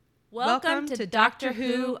Welcome to Doctor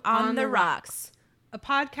Who on the Rocks, a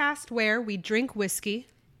podcast where we drink whiskey,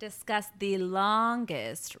 discuss the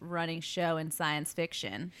longest running show in science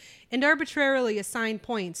fiction, and arbitrarily assign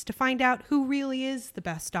points to find out who really is the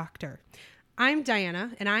best doctor. I'm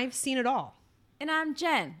Diana, and I've seen it all. And I'm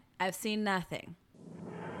Jen. I've seen nothing.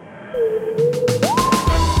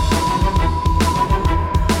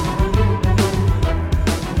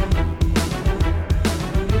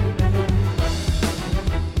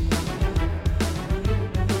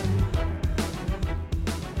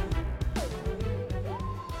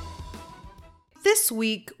 This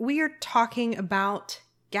week, we are talking about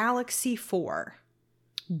Galaxy 4.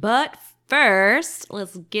 But first,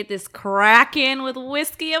 let's get this cracking with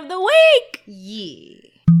Whiskey of the Week. Yeah.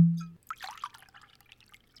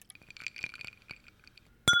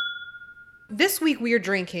 This week, we are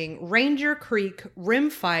drinking Ranger Creek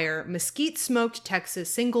Rimfire Mesquite Smoked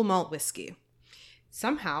Texas Single Malt Whiskey.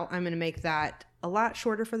 Somehow, I'm going to make that a lot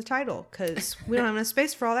shorter for the title because we don't have enough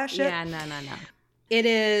space for all that shit. Yeah, no. It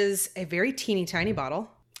is a very teeny tiny bottle.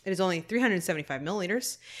 It is only 375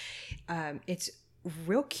 milliliters. It's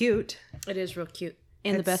real cute. It is real cute.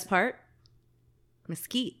 And the best part?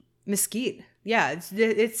 Mesquite. Yeah,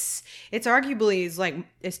 it's arguably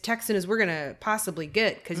as Texan as we're gonna possibly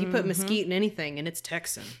get because you put mesquite in anything and it's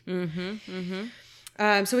Texan.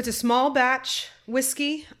 So it's a small batch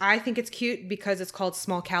whiskey. I think it's cute because it's called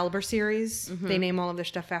Small Caliber Series. They name all of their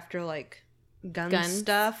stuff after gun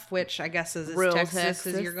stuff, which I guess is as Real Texas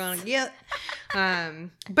as you're gonna get.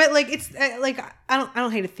 But it's I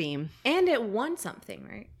don't hate a theme. And it won something,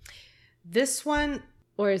 right? This one,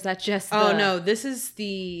 or is that just? No, this is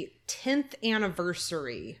the 10th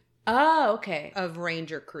anniversary. Oh, okay. Of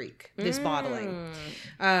Ranger Creek. This bottling.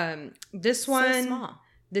 This one, so small.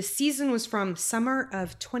 The season was from summer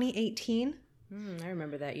of 2018. I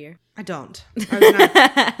remember that year. I don't.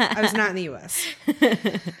 I was not in the U.S.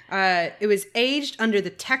 It was aged under the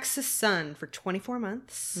Texas sun for 24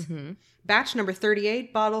 months. Batch number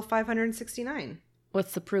 38, bottle 569.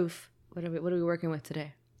 What's the proof? What are we working with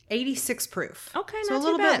today? 86 proof. Okay, so not a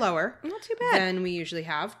little too bad. bit lower. Not too bad than we usually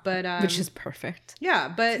have, but which is perfect. Yeah,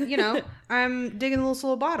 but I'm digging the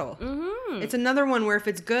little bottle. It's another one where if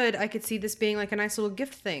it's good, I could see this being a nice little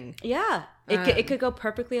gift thing. Yeah, it could go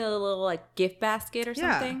perfectly in a little gift basket or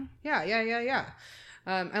something. Yeah.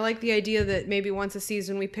 I like the idea that maybe once a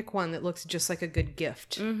season we pick one that looks just like a good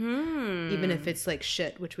gift, even if it's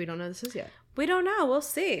shit, which we don't know this is yet. We don't know. We'll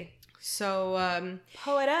see. So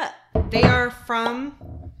pull it up. They are from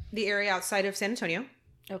the area outside of San Antonio.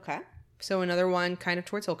 Okay. So another one kind of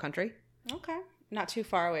towards Hill Country. Okay. Not too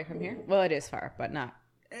far away from here. Well, it is far, but not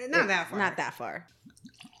that far. Not that far.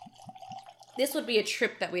 This would be a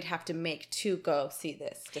trip that we'd have to make to go see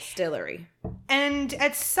this distillery. And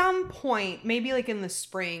at some point, maybe in the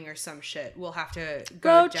spring or some shit, we'll have to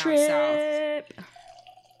go down south.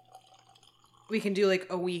 We can do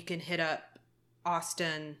a week and hit up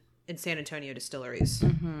Austin and San Antonio distilleries.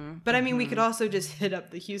 But I mean, we could also just hit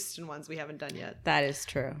up the Houston ones we haven't done yet. That is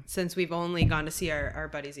true. Since we've only gone to see our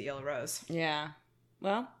buddies at Yellow Rose. Yeah.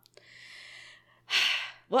 Well,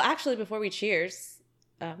 actually, before we cheers,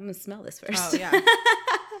 I'm going to smell this first. Oh, yeah.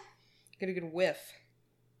 Get a good whiff.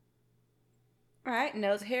 All right.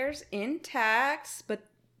 Nose hair's intact, but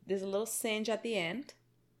there's a little singe at the end,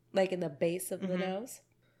 in the base of the nose.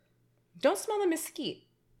 Don't smell the mesquite.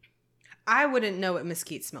 I wouldn't know what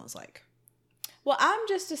mesquite smells like. Well, I'm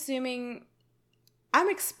just assuming, I'm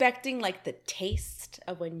expecting the taste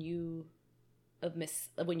of when you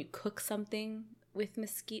cook something with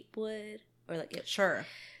mesquite wood or it. Sure.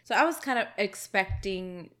 So I was kind of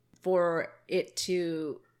expecting for it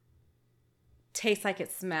to taste like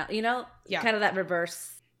it smells, kind of that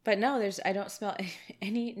reverse. But no, I don't smell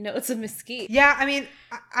any notes of mesquite. Yeah, I mean,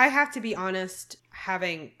 I have to be honest,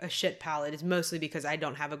 having a shit palate is mostly because I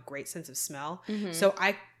don't have a great sense of smell. So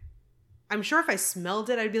I'm sure if I smelled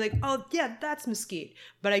it, I'd be like, oh, yeah, that's mesquite.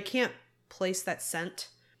 But I can't place that scent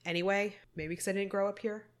anyway. Maybe because I didn't grow up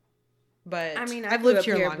here. But I mean, I've lived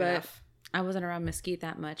here long enough. I wasn't around mesquite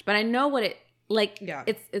that much. But I know what it, yeah.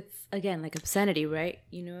 It's again, obscenity, right?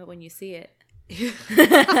 You know it when you see it.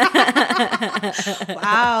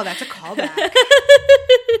 Wow, that's a callback.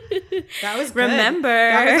 That was good. Remember.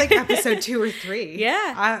 That was episode 2 or 3.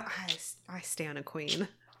 Yeah. I stand a queen.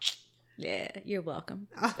 Yeah, you're welcome.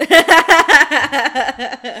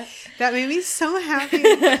 That made me so happy.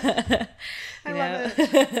 I love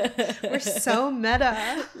it. We're so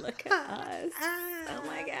meta. Look at us. Oh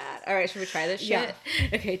my God. All right, should we try this shit? Yeah.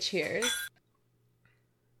 Okay, cheers.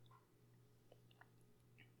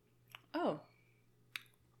 Oh.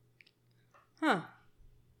 Huh.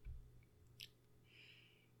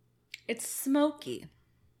 It's smoky.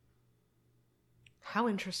 How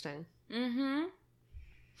interesting. Mm-hmm.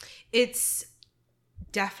 It's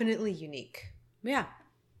definitely unique. Yeah.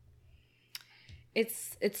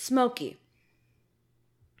 It's smoky.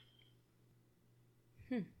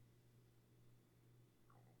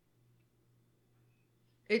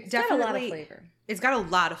 It's got a lot of flavor. It's got a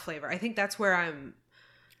lot of flavor. I think that's where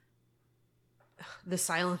the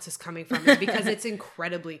silence is coming from, is because it's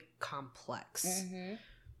incredibly complex. Mm-hmm.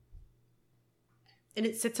 And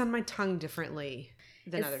it sits on my tongue differently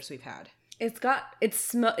than others we've had. It's got a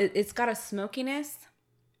smokiness,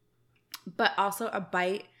 but also a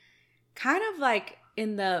bite kind of like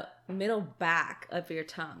in the middle back of your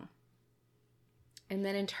tongue. And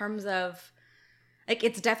then in terms of, like,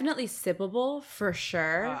 it's definitely sippable for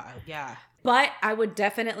sure. Yeah. But I would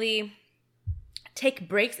definitely take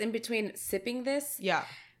breaks in between sipping this. Yeah.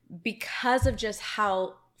 Because of just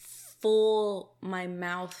how full my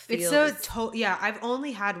mouth feels. It's yeah, I've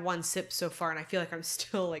only had one sip so far and I feel like I'm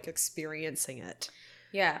still like experiencing it.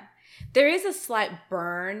 Yeah. There is a slight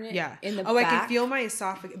burn in the back. I can feel my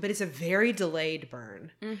esophagus, but it's a very delayed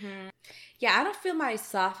burn. Mm-hmm. Yeah, I don't feel my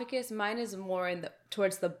esophagus. Mine is more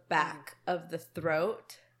towards the back of the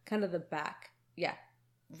throat. Kind of the back. Yeah.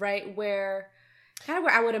 Right where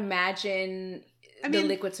I would imagine the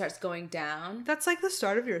liquid starts going down. That's like the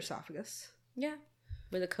start of your esophagus. Yeah.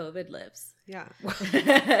 Where the COVID lives. Yeah.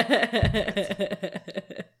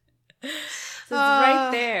 So it's right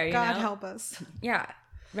there, you God know? help us. Yeah.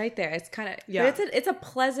 Right there. It's kind of, but it's a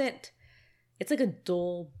pleasant, it's like a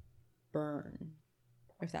dull burn,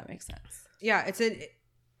 if that makes sense. Yeah. I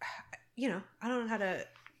don't know how to,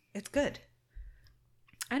 it's good.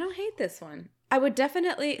 I don't hate this one. I would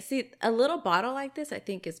definitely see a little bottle like this, I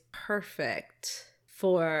think is perfect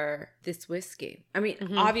for this whiskey. I mean,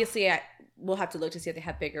 obviously we'll have to look to see if they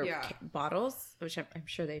have bigger bottles, which I'm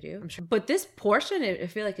sure they do. I'm sure. But this portion, I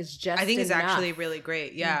feel like is just, I think enough. It's actually really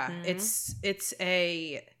great. Yeah.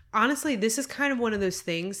 Honestly, this is kind of one of those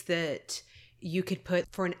things that you could put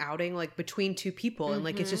for an outing, like between two people. And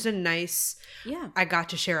like, it's just a nice, I got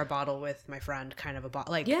to share a bottle with my friend kind of a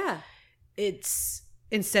bottle. Like, it's,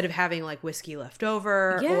 instead of having like whiskey left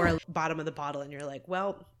over or bottom of the bottle and you're like,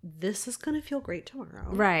 well, this is going to feel great tomorrow.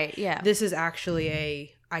 Right. Yeah. This is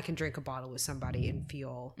actually I can drink a bottle with somebody and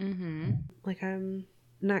feel like I'm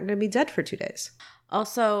not going to be dead for 2 days.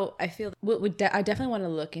 Also, I feel I definitely want to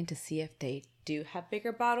look into see if they do have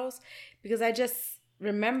bigger bottles, because I just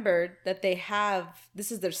remembered that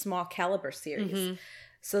this is their small caliber series.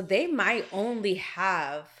 So they might only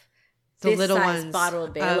have the this little size ones bottle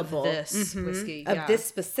available of this whiskey, of this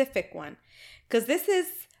specific one, because this is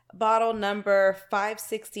bottle number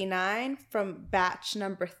 569 from batch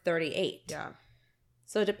number 38. Yeah.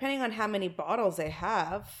 So depending on how many bottles they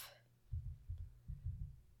have,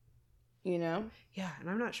 you know. Yeah, and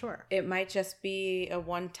I'm not sure. It might just be a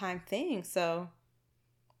one-time thing. So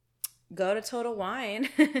go to Total Wine,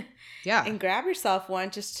 and grab yourself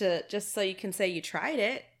one just so you can say you tried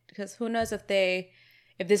it, because who knows if this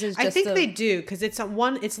is just I think they do, because it's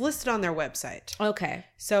listed on their website. Okay.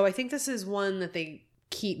 So I think this is one that they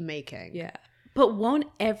keep making. Yeah. But won't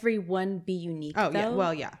every one be unique, though? Yeah.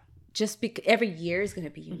 Well, yeah. Just because every year is going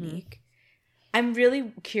to be unique. I'm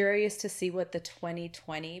really curious to see what the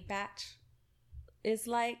 2020 batch is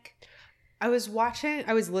like. I was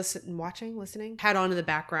listening, had on in the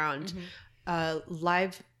background,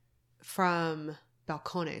 live from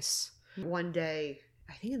Balcones one day,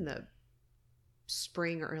 I think in the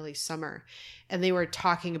spring or early summer, and they were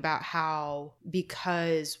talking about how,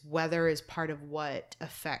 because weather is part of what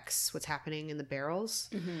affects what's happening in the barrels,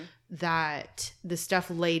 that the stuff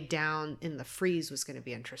laid down in the freeze was going to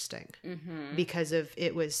be interesting, because of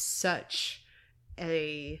it was such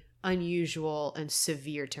a unusual and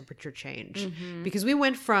severe temperature change, because we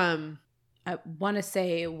went from, I want to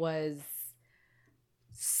say it was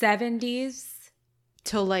 70s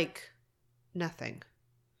to like nothing.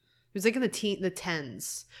 It was like in the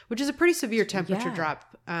 10s, which is a pretty severe temperature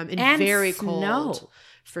drop, and very cold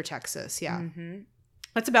for Texas. Yeah.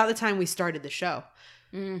 That's about the time we started the show.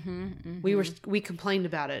 We complained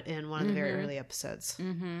about it in one of the very early episodes.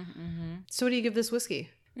 So what do you give this whiskey?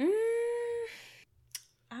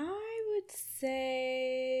 I would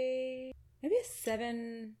say maybe a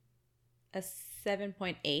 7.8. A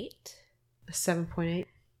 7.8.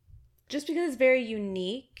 Just because it's very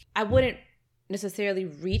unique. I wouldn't necessarily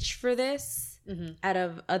reach for this out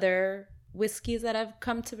of other whiskeys that I've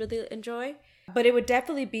come to really enjoy, but it would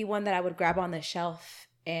definitely be one that I would grab on the shelf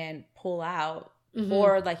and pull out,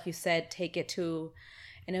 or like you said, take it to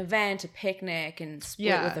an event, a picnic, and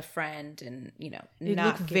split with a friend, and it'd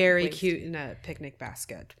look very cute in a picnic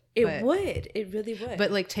basket. It would. It really would.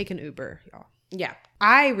 But like, take an Uber, y'all. Yeah,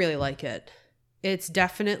 I really like it. It's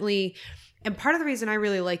definitely, and part of the reason I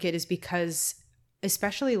really like it is because,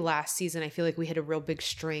 especially last season, I feel like we had a real big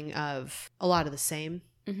string of a lot of the same.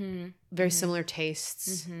 Very similar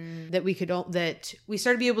tastes that we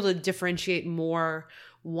started to be able to differentiate more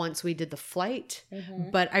once we did the flight.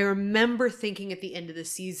 But I remember thinking at the end of the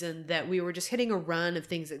season that we were just hitting a run of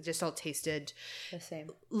things that just all tasted the same,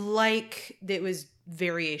 like it was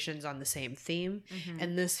variations on the same theme.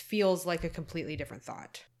 And this feels like a completely different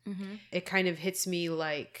thought. It kind of hits me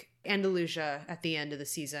like Andalusia at the end of the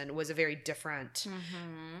season was a very different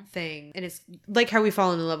thing. And it's like how we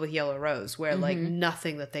fall in love with Yellow Rose, where like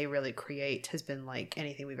nothing that they really create has been like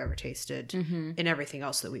anything we've ever tasted in everything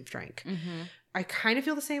else that we've drank. I kind of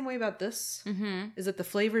feel the same way about this, is that the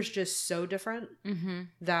flavor's just so different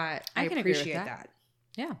that I appreciate that.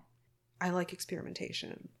 Yeah. I like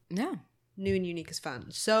experimentation. Yeah. New and unique is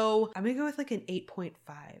fun. So I'm going to go with like an 8.5.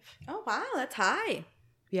 Oh, wow. That's high.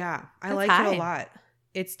 Yeah. I like it a lot.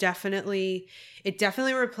 It definitely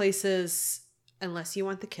replaces, unless you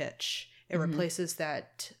want the kitsch, it replaces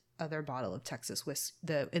that other bottle of Texas whiskey,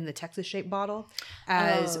 in the Texas shaped bottle,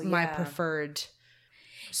 as my preferred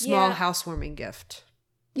small housewarming gift.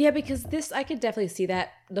 Yeah, because this, I could definitely see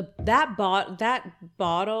that that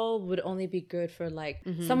bottle would only be good for like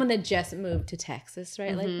someone that just moved to Texas,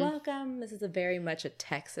 right? Like, welcome. This is a very much a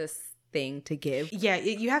Texas thing to give. Yeah,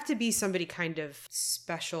 you have to be somebody kind of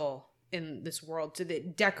special in this world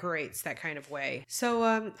that decorates that kind of way. So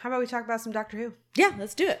how about we talk about some Doctor Who? Yeah,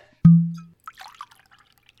 let's do it.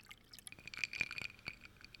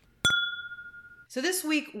 So this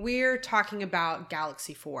week we're talking about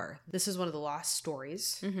Galaxy 4. This is one of the lost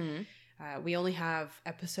stories. We only have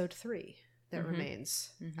episode 3 that remains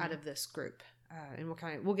out of this group. And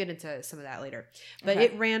we'll get into some of that later. But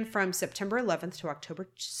it ran from September 11th to October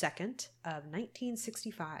 2nd of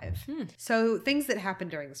 1965. So things that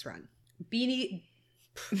happened during this run.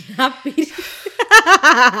 Not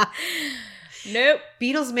Beatles. Nope.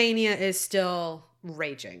 Beatles mania is still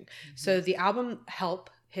raging. So the album Help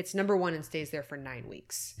hits number 1 and stays there for 9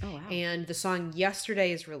 weeks. Oh, wow. And the song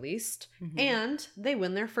Yesterday is released, and they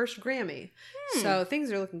win their first Grammy. So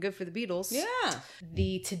things are looking good for the Beatles. Yeah.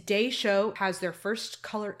 The Today Show has their first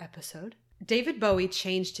color episode. David Bowie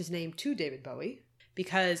changed his name to David Bowie,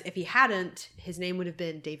 because if he hadn't, his name would have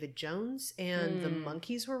been David Jones, and the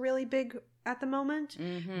Monkees were really big at the moment,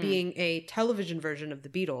 being a television version of the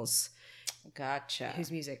Beatles. Gotcha. Whose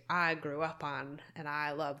music I grew up on, and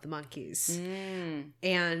I love the Monkees.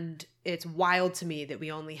 And it's wild to me that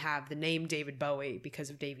we only have the name David Bowie because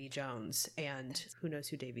of Davy Jones, and who knows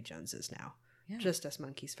who Davy Jones is now. Yeah. Just us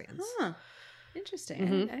Monkees fans. Huh. Interesting. I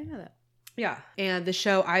didn't know that. Yeah. And the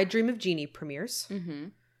show I Dream of Jeannie premieres,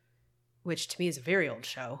 which to me is a very old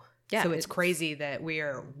show. Yeah, so it's crazy that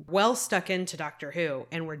we're well stuck into Doctor Who,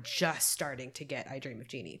 and we're just starting to get I Dream of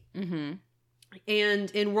Jeannie. And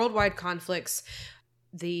in worldwide conflicts,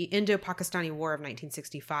 the Indo-Pakistani War of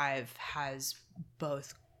 1965 has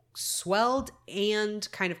both swelled and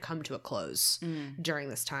kind of come to a close during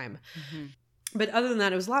this time. But other than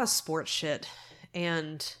that, it was a lot of sports shit.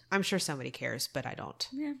 And I'm sure somebody cares, but I don't.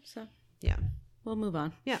 Yeah, so. Yeah. We'll move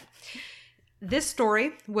on. Yeah. This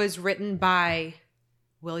story was written by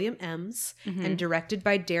William Ems and directed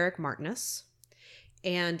by Derek Martinus.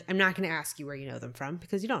 And I'm not going to ask you where you know them from,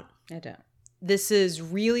 because you don't. I don't. This is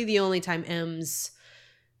really the only time Ems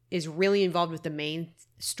is really involved with the main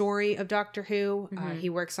story of Doctor Who.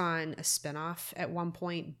 He works on a spinoff at one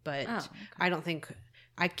point, but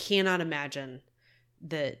I cannot imagine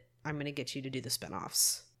that I'm going to get you to do the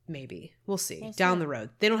spinoffs. Maybe. We'll see. Down the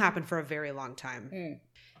road. They don't happen for a very long time.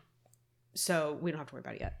 So we don't have to worry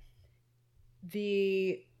about it yet.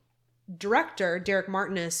 The director, Derek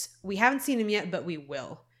Martinus, we haven't seen him yet, but we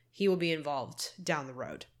will. He will be involved down the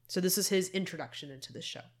road. So this is his introduction into this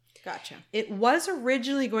show. Gotcha. It was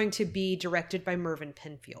originally going to be directed by Mervyn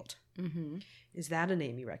Penfield. Is that a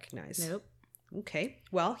name you recognize? Nope. Okay.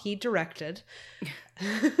 Well, he directed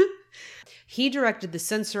the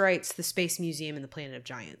Sensorites, the Space Museum, and the Planet of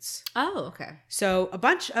Giants. Oh, okay. So a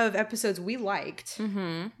bunch of episodes we liked.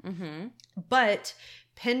 But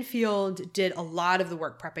Penfield did a lot of the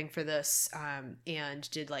work prepping for this,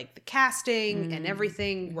 and did like the casting and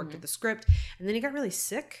everything, worked with the script, and then he got really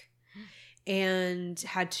sick and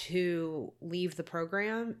had to leave the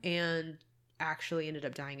program, and actually ended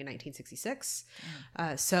up dying in 1966.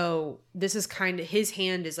 So this is kind of, his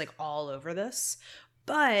hand is like all over this,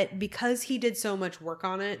 but because he did so much work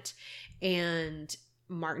on it and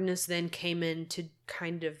Martinus then came in to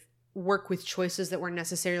kind of work with choices that weren't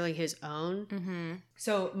necessarily his own. Mm-hmm.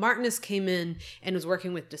 So Martinus came in and was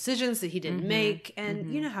working with decisions that he didn't make.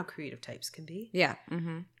 And you know how creative types can be. Yeah.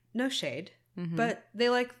 Mm-hmm. No shade. But they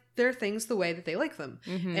like their things the way that they like them.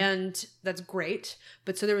 And that's great.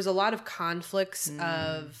 But so there was a lot of conflicts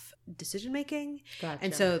of decision making. Gotcha.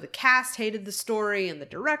 And so the cast hated the story and the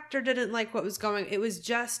director didn't like what was going. It was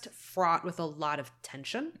just fraught with a lot of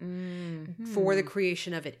tension for the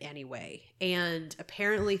creation of it anyway. And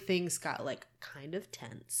apparently things got like kind of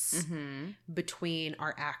tense between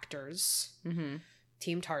our actors,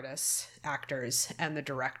 Team TARDIS actors, and the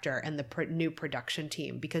director and the new production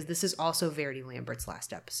team, because this is also Verity Lambert's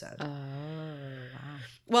last episode. Oh, wow.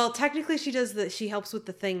 Well, technically she helps with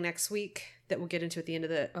the thing next week that we'll get into at the end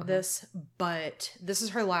of this, but this is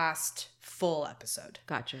her last full episode.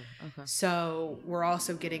 Gotcha. Okay. So we're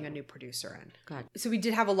also getting a new producer in. Gotcha. So we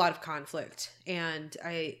did have a lot of conflict, and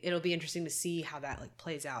it'll be interesting to see how that like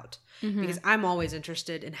plays out, because I'm always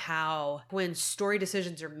interested in how when story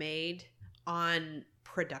decisions are made on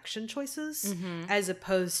production choices as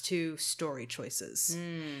opposed to story choices.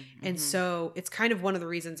 And so it's kind of one of the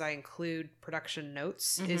reasons I include production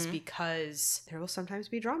notes is because there will sometimes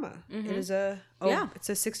be drama. It is it's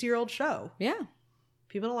a 60-year-old show. Yeah.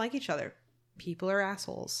 People don't like each other. People are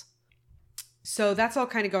assholes. So that's all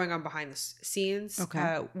kind of going on behind the scenes.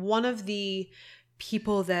 Okay. One of the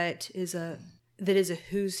people that is a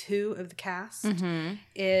who's who of the cast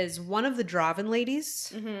is one of the Draven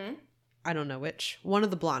ladies. I don't know which. One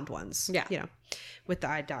of the blonde ones. Yeah. You know, with the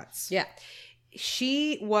eye dots. Yeah.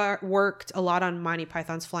 She worked a lot on Monty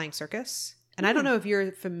Python's Flying Circus. And I don't know if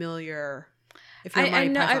you're familiar, if you're a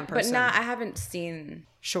Monty Python person. But I haven't seen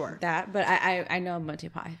that. But I know Monty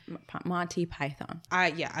Python.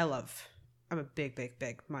 I'm a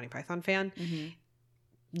big Monty Python fan.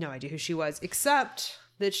 No idea who she was, except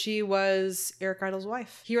that she was Eric Idle's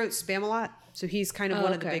wife. He wrote Spamalot. So he's kind of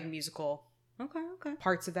one of the big musical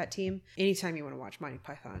parts of that team. Anytime you want to watch Monty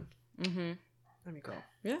Python, I'm your girl.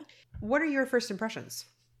 Yeah. What are your first impressions?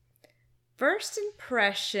 First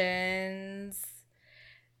impressions,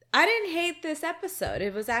 I didn't hate this episode.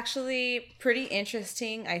 It was actually pretty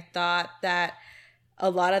interesting. I thought that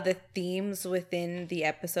a lot of the themes within the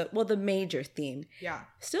episode, well, the major theme,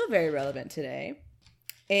 still very relevant today.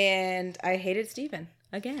 And I hated Steven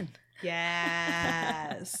again.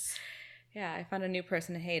 Yes. Yeah, I found a new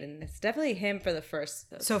person to hate, and it's definitely him for the first.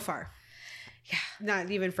 So far. Yeah. Not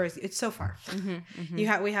even first. It's so far. We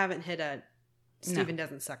haven't hit a Steven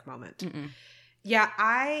doesn't suck moment. Yeah,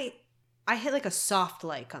 I hit like a soft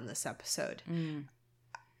like on this episode.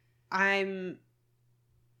 I'm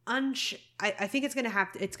unsure. I think it's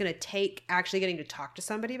gonna take actually getting to talk to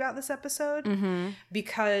somebody about this episode,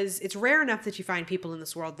 because it's rare enough that you find people in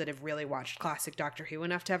this world that have really watched classic Doctor Who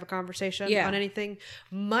enough to have a conversation on anything,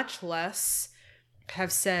 much less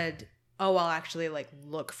have said, oh, I'll actually like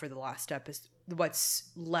look for the last episode, what's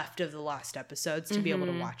left of the last episodes to be able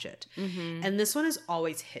to watch it. And this one has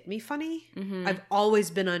always hit me funny. I've always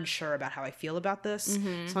been unsure about how I feel about this,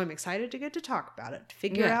 so I'm excited to get to talk about it, to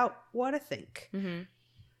figure out what I think.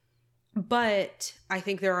 But I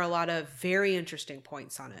think there are a lot of very interesting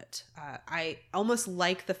points on it. I almost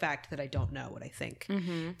like the fact that I don't know what I think.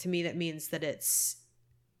 To me, that means that it's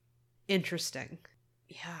interesting.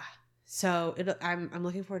 Yeah. So I'm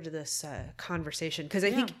looking forward to this conversation, because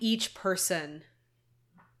I think each person,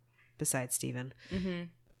 besides Steven,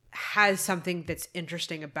 has something that's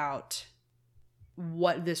interesting about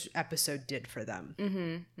what this episode did for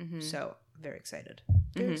them. So very excited.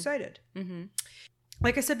 Very excited.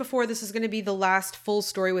 Like I said before, this is going to be the last full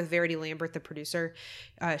story with Verity Lambert, the producer.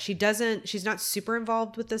 She's not super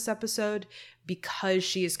involved with this episode because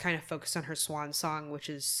she is kind of focused on her swan song, which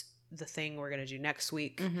is the thing we're going to do next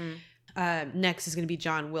week. Next is going to be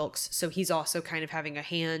John Wilkes. So he's also kind of having a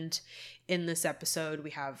hand in this episode. We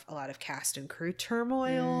have a lot of cast and crew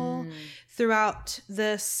turmoil throughout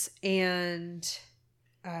this. And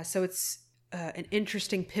so it's an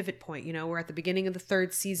interesting pivot point. You know, we're at the beginning of the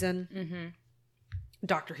 3rd season.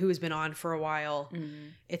 Doctor Who has been on for a while.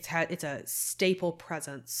 It's a staple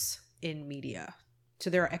presence in media. So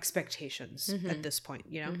there are expectations at this point,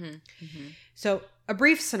 you know? So a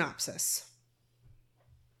brief synopsis.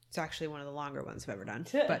 It's actually one of the longer ones I've ever done,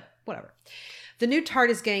 but whatever. The new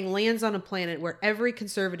TARDIS gang lands on a planet where every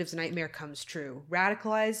conservative's nightmare comes true.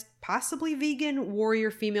 Radicalized, possibly vegan,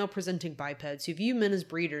 warrior female presenting bipeds who view men as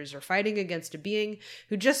breeders are fighting against a being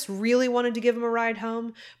who just really wanted to give them a ride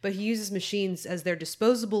home, but he uses machines as their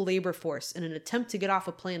disposable labor force in an attempt to get off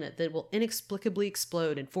a planet that will inexplicably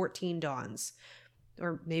explode in 14 dawns.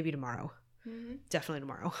 Or maybe tomorrow. Definitely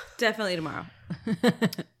tomorrow. Definitely tomorrow.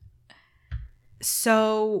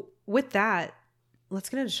 So with that, let's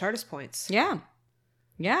get into TARDIS points. Yeah.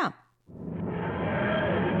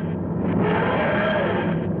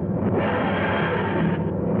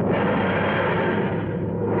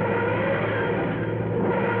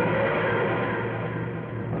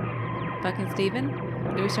 Fucking Steven?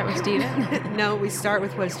 Do we start with Steven? No, we start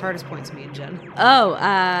with what his TARDIS points mean, Jen. Oh,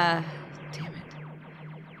 damn it.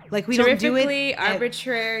 Like we don't do it.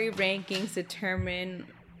 Arbitrary rankings determine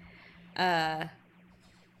with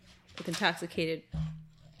intoxicated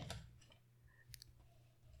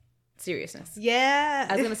seriousness. Yeah.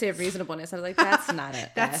 I was going to say reasonableness. I was like, that's not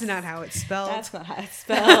it. That's not how it's spelled. That's not how it's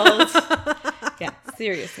spelled. Yeah,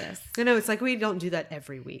 seriousness. No, it's like we don't do that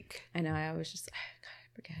every week. I know. I always just,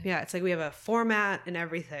 forget. Yeah, it's like we have a format and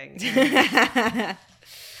everything. Yeah,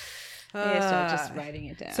 so just writing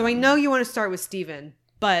it down. So I know you want to start with Steven,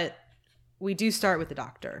 but we do start with the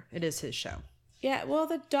Doctor. It is his show. Yeah, well,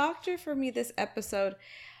 the Doctor for me this episode,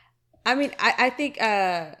 I mean, I think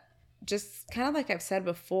just kind of like I've said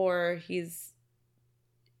before, he's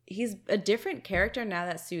a different character now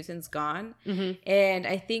that Susan's gone. And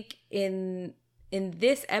I think in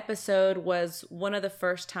this episode was one of the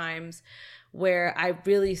first times where I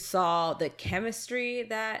really saw the chemistry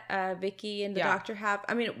that Vicky and the Doctor have.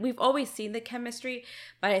 I mean, we've always seen the chemistry,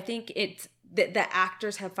 but I think it's the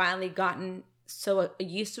actors have finally gotten so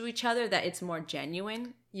used to each other that it's more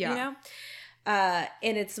genuine, you know? And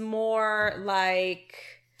it's more like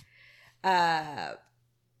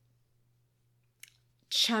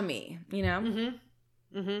chummy, you know?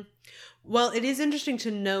 Well, it is interesting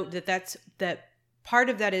to note that part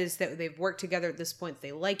of that is that they've worked together at this point.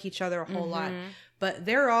 They like each other a whole lot, but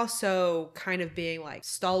they're also kind of being like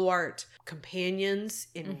stalwart companions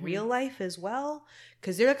in real life as well,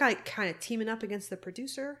 because they're like kind of teaming up against the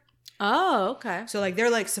producer. Oh, okay. So like they're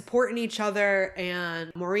like supporting each other,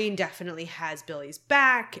 and Maureen definitely has Billy's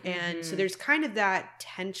back, and so there's kind of that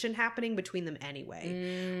tension happening between them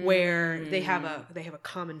anyway, where they have a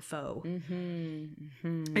common foe.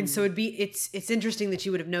 And so it's interesting that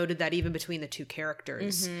you would have noted that even between the two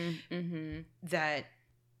characters, that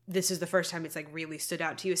this is the first time it's like really stood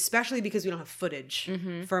out to you, especially because we don't have footage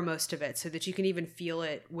for most of it, so that you can even feel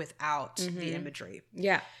it without the imagery.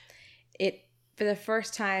 Yeah. For the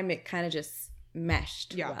first time, it kind of just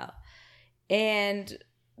meshed well. And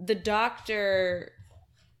the Doctor,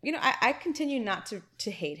 you know, I continue not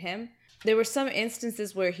to hate him. There were some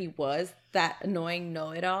instances where he was that annoying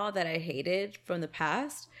know-it-all that I hated from the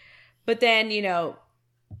past. But then, you know,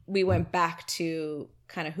 we went back to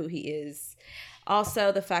kind of who he is.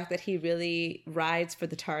 Also, the fact that he really rides for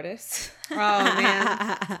the TARDIS. Oh,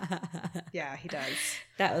 man. Yeah, he does.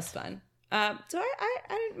 That was fun. So I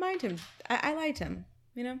didn't mind him. I liked him,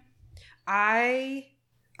 you know? I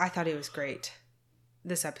thought he was great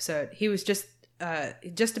this episode. He was just a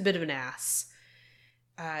bit of an ass.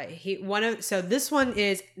 So this one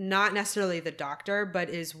is not necessarily the Doctor, but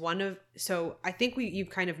is so I think you've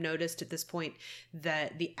kind of noticed at this point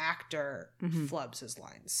that the actor flubs his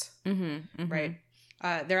lines, right?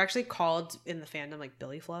 They're actually called in the fandom like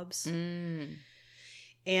Billy flubs.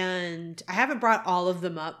 And I haven't brought all of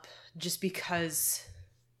them up just because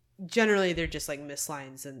generally they're just like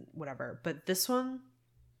mislines and whatever. But this one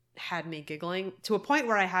had me giggling to a point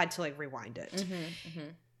where I had to like rewind it.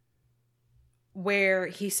 Where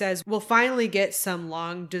he says, we'll finally get some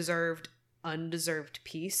long-deserved, undeserved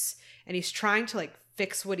peace. And he's trying to like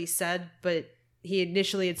fix what he said, but he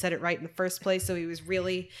initially had said it right in the first place. So he was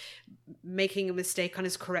really making a mistake on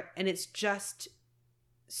his correct. And it's just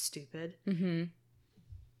stupid.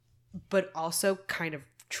 But also kind of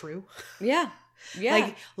true. Yeah.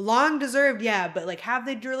 Like long deserved, yeah, but like have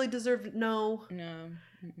they really deserved it? No.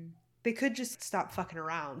 They could just stop fucking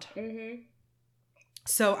around.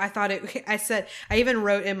 So I thought I even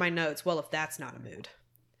wrote in my notes, well, if that's not a mood.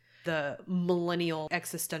 The millennial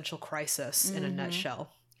existential crisis in a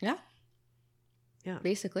nutshell. Yeah.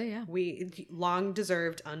 Basically, yeah. We long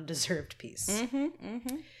deserved, undeserved peace.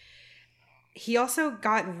 He also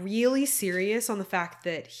got really serious on the fact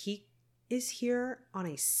that he is here on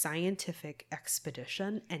a scientific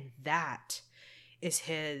expedition, and that is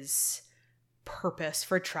his purpose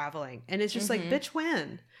for traveling. And it's just like, bitch,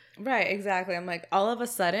 when? Right, exactly. I'm like, all of a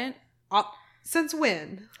sudden, since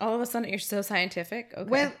when? All of a sudden, you're so scientific.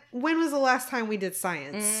 Okay. When was the last time we did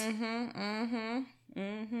science?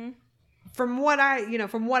 From what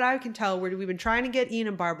I can tell, we've been trying to get Ian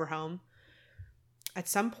and Barbara home. At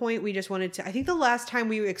some point, we just wanted to. I think the last time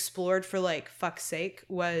we explored for like fuck's sake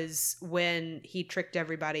was when he tricked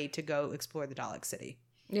everybody to go explore the Dalek City.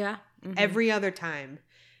 Yeah. Every other time,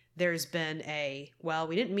 there's been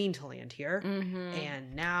we didn't mean to land here. Mm-hmm.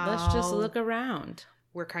 And now let's just look around.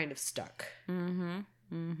 We're kind of stuck. Mm-hmm.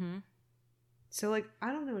 Mm-hmm. So, like,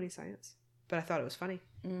 I don't know any science, but I thought it was funny.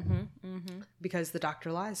 Mm-hmm. Mm-hmm. Because the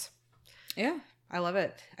doctor lies. Yeah. I love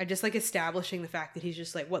it. I just like establishing the fact that he's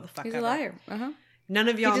just like, what the fuck He's ever. a liar. Uh-huh. None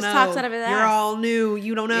of y'all he just know. talks out of his You're ass. all new.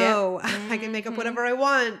 You don't know. Yep. Mm-hmm. I can make up whatever I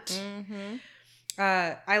want. Mm-hmm.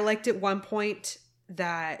 I liked at one point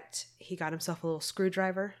that he got himself a little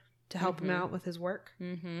screwdriver to help him out with his work.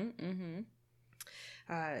 Mm-hmm. Mm-hmm.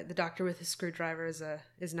 The doctor with his screwdriver is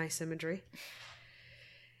nice imagery.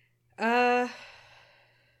 Yeah,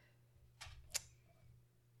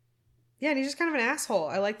 and he's just kind of an asshole.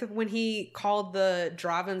 I like when he called the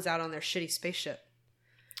Dravins out on their shitty spaceship.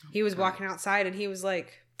 He was walking outside and he was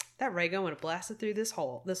like, "That ray gun would have blasted through this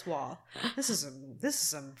wall. This is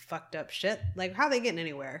some fucked up shit. Like, how are they getting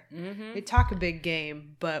anywhere? Mm-hmm. They talk a big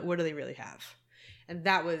game, but what do they really have?" And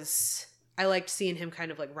I liked seeing him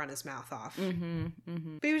kind of like run his mouth off. Mm-hmm.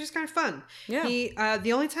 Mm-hmm. But he was just kind of fun. Yeah.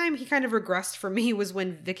 The only time he kind of regressed for me was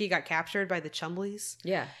when Vicky got captured by the Chumbleys.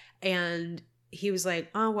 Yeah. And he was like,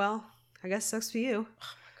 "Oh, well, I guess sucks for you.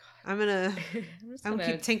 I'm gonna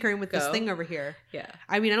keep tinkering with this thing over here. Yeah.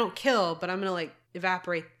 I mean, I don't kill, but I'm gonna like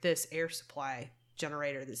evaporate this air supply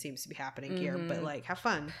generator that seems to be happening here. But like, have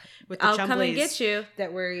fun with the I'll Chumbleys come and get you.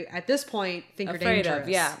 that we're at this point think are Afraid dangerous. of.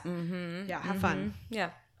 Yeah. Mm-hmm. Yeah, have fun.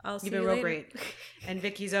 Yeah. I'll see You've you been real later. great. And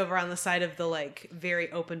Vicky's over on the side of the like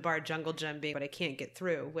very open bar jungle gym being, but I can't get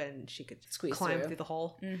through when she could Squeeze climb through the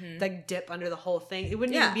hole, like dip under the whole thing. It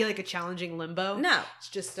wouldn't even be like a challenging limbo. No. It's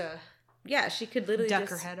just a Yeah, she could literally duck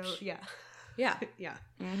her head over. Yeah. Yeah. Yeah.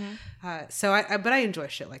 Mm-hmm. So I enjoy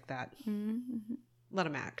shit like that. Mm-hmm. Let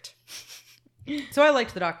him act. So I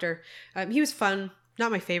liked the doctor. He was fun.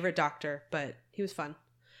 Not my favorite doctor, but he was fun.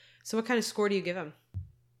 So what kind of score do you give him?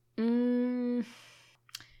 I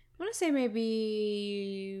want to say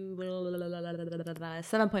maybe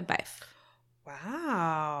 7.5.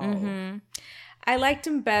 Wow. Mm-hmm. I liked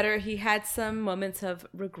him better. He had some moments of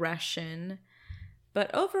regression.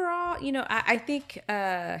 But overall, I think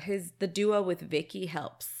the duo with Vicky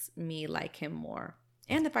helps me like him more.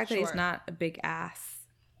 And the fact that he's not a big ass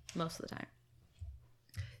most of the time.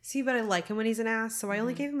 See, but I like him when he's an ass, so I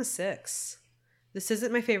only gave him a 6. This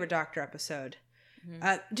isn't my favorite Doctor episode.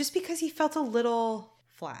 Just because he felt a little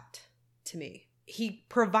flat to me. He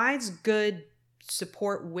provides good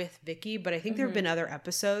support with Vicky, but I think there have been other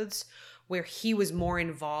episodes where he was more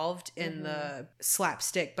involved in the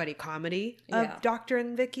slapstick buddy comedy of Doctor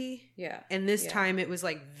and Vicky. Yeah. And this time it was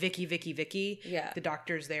like Vicky. Yeah. The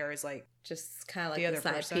Doctor's there is like just kind of like the other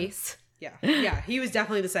side person. piece. Yeah. Yeah. He was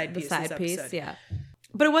definitely the side piece. The this side piece, episode. yeah.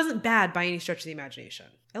 But it wasn't bad by any stretch of the imagination.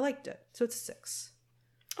 I liked it. So it's a 6.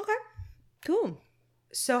 Okay. Cool.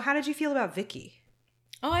 So how did you feel about Vicky?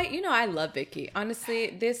 Oh, I love Vicky.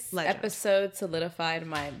 Honestly, this Legend. episode solidified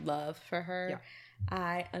my love for her. Yeah.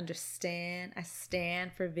 I understand. I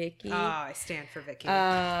stand for Vicky. I stand for Vicky.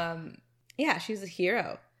 Yeah, she's a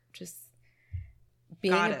hero. Just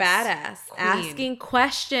being Goddess. a badass, Queen. asking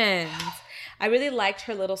questions. I really liked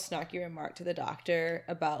her little snarky remark to the doctor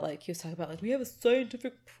about he was talking about we have a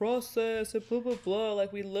scientific process and blah blah blah.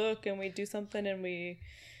 Like we look and we do something and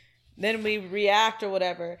then we react or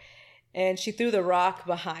whatever. And she threw the rock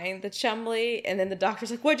behind the Chumley, and then the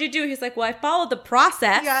doctor's like, "What'd you do?" He's like, "Well, I followed the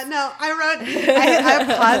process." Yeah, no, I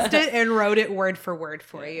paused it and wrote it word for word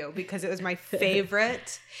for you because it was my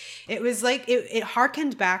favorite. It was like, it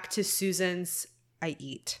harkened back to Susan's "I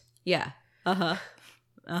eat." Yeah.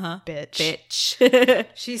 Bitch.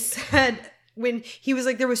 She said, when he was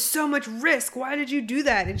like, "There was so much risk. Why did you do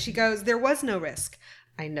that?" And she goes, "There was no risk.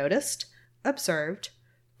 I noticed, observed,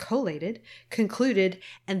 collated, concluded,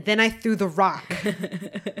 and then I threw the rock."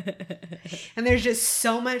 And there's just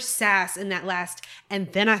so much sass in that last,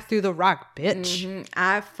 "and then I threw the rock, bitch." Mm-hmm.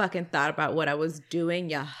 I fucking thought about what I was doing,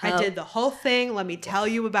 ya hoe. I did the whole thing. Let me tell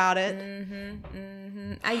you about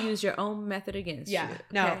it. I used your own method against you. Yeah.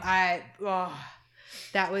 No,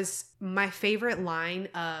 that was my favorite line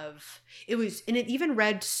of it was, and it even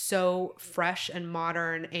read so fresh and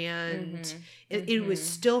modern, and it was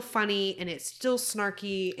still funny, and it's still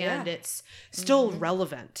snarky, and it's still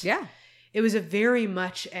relevant. Yeah. It was a very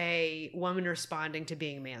much a woman responding to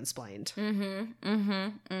being mansplained.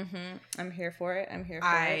 I'm here for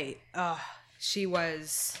it. She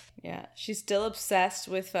was. Yeah. She's still obsessed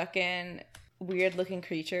with fucking weird looking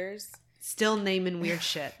creatures. Still naming weird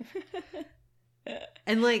shit.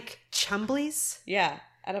 And like Chumbleys. Yeah.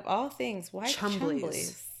 Out of all things, why Chumbleys?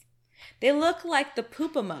 Chumbleys? They look like the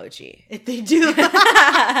poop emoji. If they do.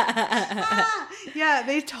 Yeah,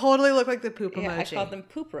 they totally look like the poop emoji. I called them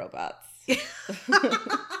poop robots.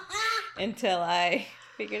 Until I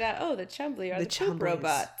figured out, oh, the Chumbly are the poop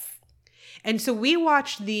robots. And so we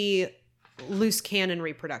watched the loose cannon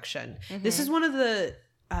reproduction. Mm-hmm. This is one of the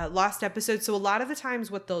lost episodes. So a lot of the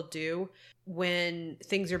times what they'll do when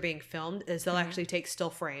things are being filmed is they'll actually take still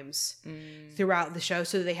frames throughout the show.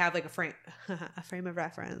 So they have like a frame of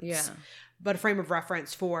reference. Yeah. But a frame of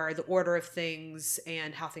reference for the order of things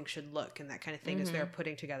and how things should look and that kind of thing as they're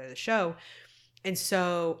putting together the show. And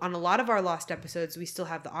so on a lot of our lost episodes, we still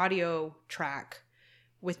have the audio track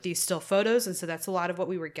with these still photos. And so that's a lot of what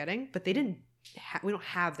we were getting, but they didn't, we don't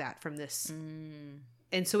have that from this.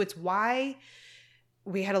 And so it's why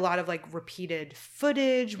we had a lot of like repeated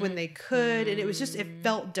footage when they could. And it was just, it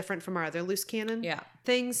felt different from our other loose cannon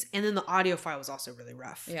things. And then the audio file was also really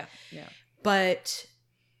rough. Yeah. Yeah. But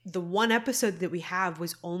the one episode that we have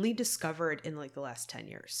was only discovered in like the last 10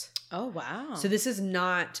 years. Oh, wow. So this is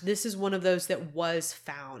one of those that was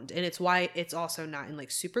found. And it's why it's also not in like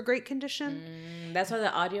super great condition. That's why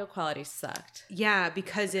the audio quality sucked. Yeah,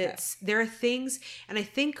 because there are things, and I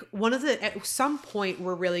think at some point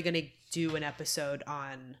we're really going to do an episode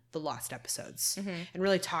on the lost episodes and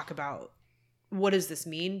really talk about what does this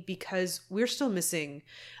mean, because we're still missing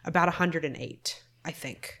about 108, I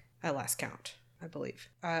think, at last count. I believe.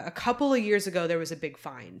 A couple of years ago, there was a big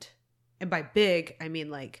find. And by big, I mean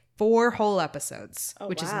like 4 whole episodes,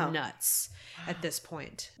 which is nuts at this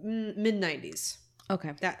point. Mid-90s.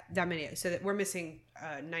 Okay. That many. So that we're missing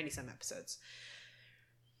 90-some episodes.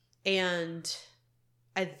 And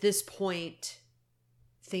at this point,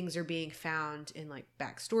 things are being found in like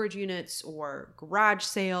back storage units or garage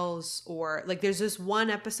sales, or like there's this one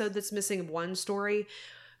episode that's missing, one story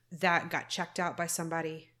that got checked out by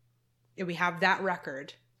somebody. And we have that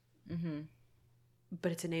record,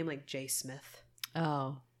 but it's a name like Jay Smith.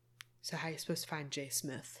 Oh. So how are you supposed to find Jay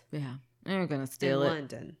Smith? Yeah. They're going to steal it. In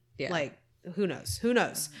London. Yeah. Like, who knows? Who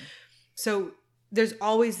knows? So there's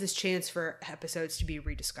always this chance for episodes to be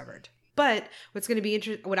rediscovered. But what's going to be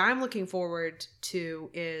interesting, what I'm looking forward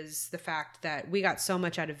to is the fact that we got so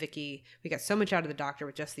much out of Vicky. We got so much out of the Doctor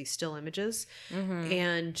with just these still images.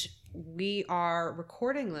 And we are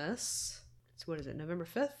recording this. What is it, November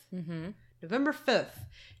 5th? November 5th.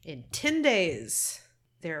 In 10 days,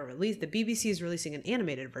 the BBC is releasing an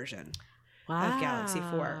animated version of Galaxy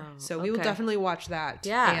 4. So we will definitely watch that.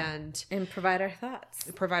 Yeah. And provide our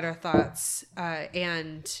thoughts.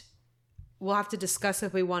 And we'll have to discuss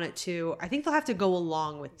if we want it to. I think they'll have to go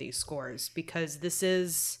along with these scores because this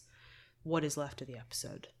is what is left of the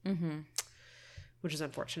episode. Which is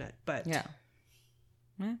unfortunate. But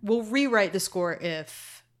we'll rewrite the score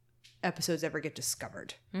if episodes ever get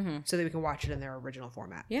discovered so that we can watch it in their original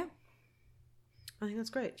format. Yeah. I think that's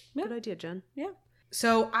great. Yeah. Good idea, Jen. Yeah.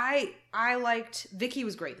 So I liked, Vicky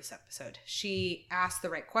was great this episode. She asked the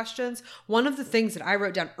right questions. One of the things that I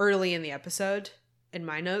wrote down early in the episode in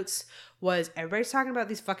my notes was everybody's talking about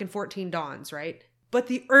these fucking 14 dawns, right? But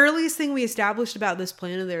the earliest thing we established about this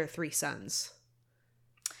planet, there are 3 suns.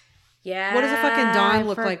 Yeah. What does a fucking dawn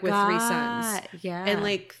look like with 3 suns? Yeah. And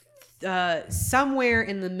like, somewhere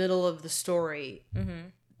in the middle of the story,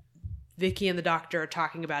 Vicky and the Doctor are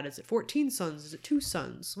talking about, is it 14 suns? Is it 2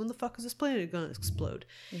 suns? When the fuck is this planet going to explode?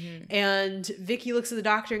 And Vicky looks at the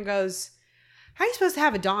Doctor and goes, how are you supposed to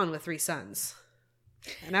have a dawn with 3 suns?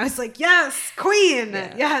 And I was like, yes, queen.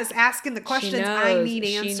 Yeah. Yes, asking the questions I need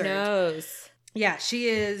answered. She knows. Yeah, she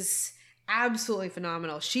is absolutely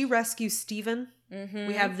phenomenal. She rescues Steven.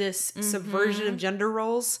 We have this subversion of gender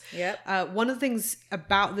roles. Yep. One of the things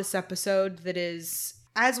about this episode that is,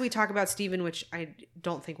 as we talk about Steven, which I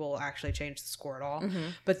don't think will actually change the score at all,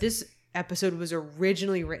 but this episode was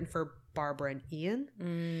originally written for Barbara and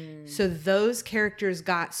Ian. So those characters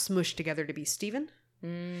got smushed together to be Steven.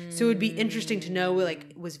 So it would be interesting to know,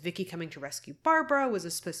 like, was Vicky coming to rescue Barbara? Was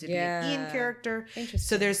this supposed to be an Ian character?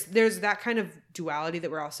 So there's that kind of duality that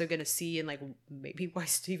we're also going to see in, like, maybe why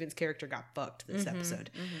Steven's character got fucked this episode.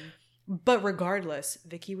 But regardless,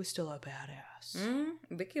 Vicky was still a badass.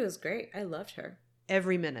 Vicky was great. I loved her.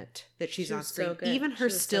 Every minute that she's on screen. So even her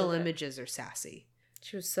still images are sassy.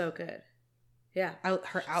 She was so good. Yeah.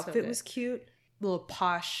 Her outfit was cute. Little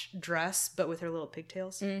posh dress, but with her little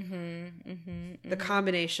pigtails. The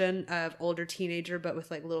combination of older teenager, but with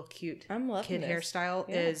like little cute kid hairstyle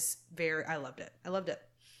is very. I loved it.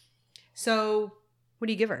 So, what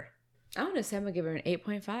do you give her? I want to say I'm gonna give her an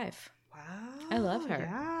 8.5. Wow, I love her.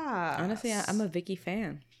 Yeah, honestly, I'm a Vicky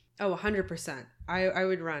fan. Oh, 100%. I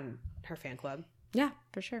would run her fan club. Yeah,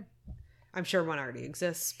 for sure. I'm sure one already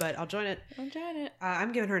exists, but I'll join it.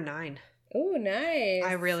 I'm giving her a 9. Oh, nice.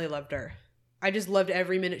 I really loved her. I just loved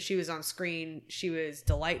every minute she was on screen. She was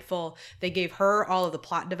delightful. They gave her all of the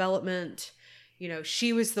plot development. You know,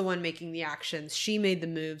 she was the one making the actions. She made the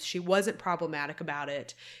moves. She wasn't problematic about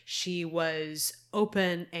it. She was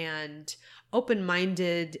open and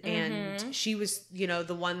open-minded. And she was, you know,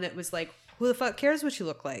 the one that was like, who the fuck cares what you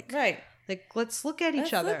look like? Right. Like, let's look at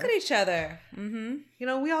each other. Let's look at each other. Mm-hmm. You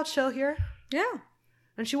know, we all chill here. Yeah.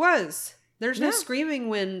 And she was. There's no screaming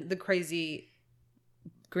when the crazy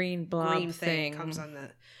green blob thing comes on the...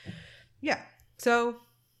 Yeah. So,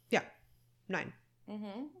 yeah. 9.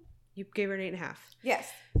 Mm-hmm. You gave her an 8.5. Yes.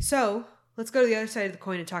 So, let's go to the other side of the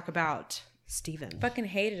coin and talk about Steven. Fucking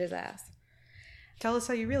hated his ass. Tell us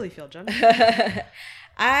how you really feel, Jen.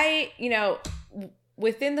 You know,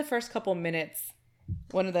 within the first couple minutes,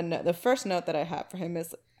 one of the first note that I have for him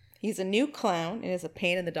is he's a new clown and is a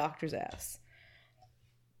pain in the doctor's ass.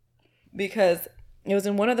 Because it was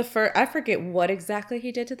in one of the first, I forget what exactly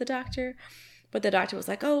he did to the doctor, but the doctor was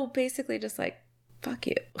like, oh, basically just like, fuck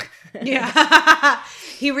you. Yeah.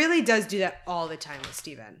 He really does do that all the time with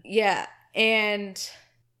Steven. Yeah. And,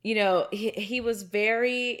 you know, he was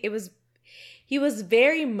very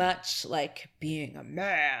much like being a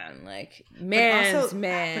man, like man's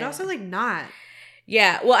man. But also like not.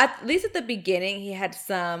 Yeah. Well, at least at the beginning, he had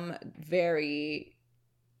some very,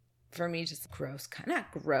 for me, just gross,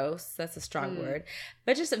 not gross, that's a strong word,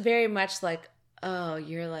 but just very much like, oh,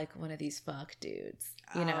 you're like one of these fuck dudes,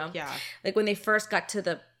 you know? Yeah. Like when they first talked to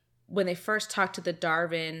the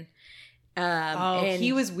Darvin. And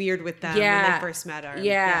he was weird with them when they first met her.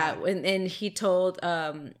 Yeah. And he told,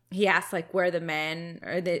 he asked like where the men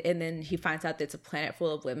are, and then he finds out that it's a planet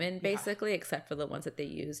full of women, basically, except for the ones that they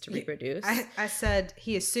use to reproduce. I said,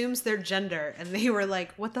 he assumes their gender, and they were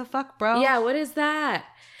like, what the fuck, bro? Yeah, what is that?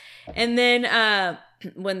 And then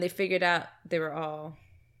when they figured out they were all,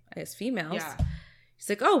 I guess, females, he's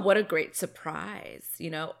like, oh, what a great surprise,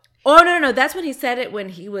 you know? Oh, no. That's when he said it when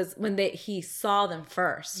he saw them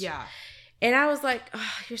first. Yeah. And I was like,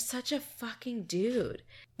 oh, you're such a fucking dude.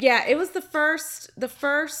 Yeah, it was the first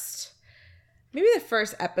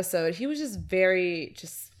episode. He was just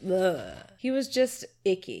he was just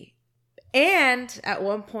icky. And at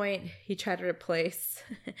one point, he tried to replace,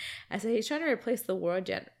 the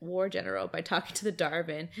war general by talking to the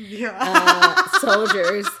Darvin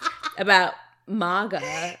soldiers about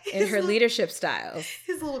MAGA and her leadership styles.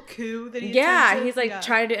 His little coup that he attempted. He's like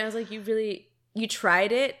trying to, I was like, you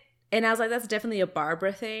tried it? And I was like, that's definitely a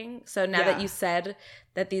Barbara thing. So now that you said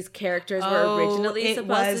that these characters were originally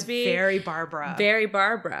supposed to be very Barbara. Very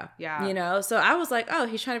Barbara. Yeah. You know? So I was like, oh,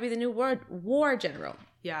 he's trying to be the new war general.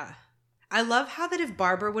 Yeah. I love how that if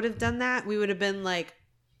Barbara would have done that, we would have been like,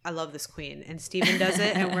 I love this queen. And Steven does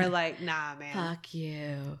it, and we're like, nah, man. Fuck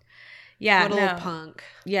you. Yeah. What old punk.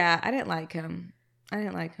 Yeah, I didn't like him.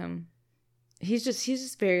 He's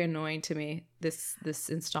just very annoying to me, this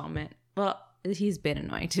installment. Well, he's been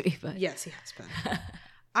annoying to me, but yes, he has been.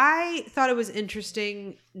 I thought it was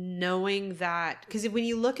interesting knowing that, because when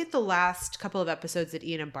you look at the last couple of episodes that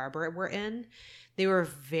Ian and Barbara were in, they were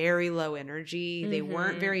very low energy. They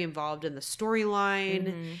weren't very involved in the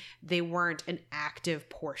storyline. They weren't an active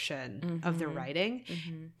portion of the writing.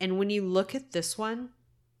 And when you look at this one,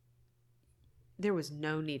 there was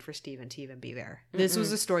no need for Steven to even be there. This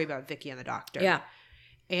was a story about Vicky and the doctor. Yeah.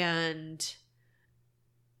 And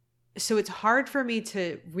so it's hard for me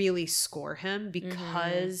to really score him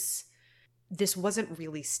because this wasn't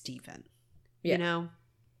really Steven. You know?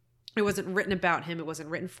 It wasn't written about him. It wasn't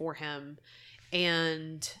written for him.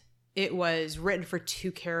 And it was written for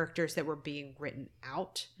two characters that were being written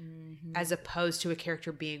out as opposed to a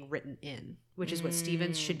character being written in, which is what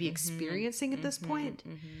Steven should be experiencing at this point.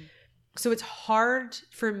 So it's hard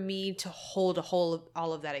for me to hold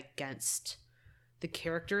all of that against the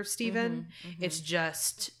character of Steven. It's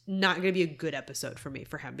just not going to be a good episode for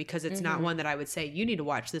him, because it's not one that I would say, you need to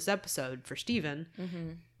watch this episode for Steven,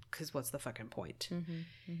 because what's the fucking point?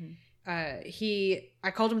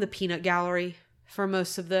 I called him the peanut gallery for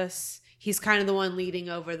most of this. He's kind of the one leading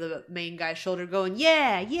over the main guy's shoulder going,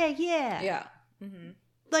 yeah.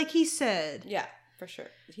 Like he said. Yeah, for sure.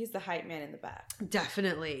 He's the hype man in the back.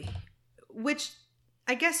 Definitely. Which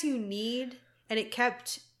I guess you need, and it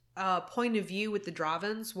kept a point of view with the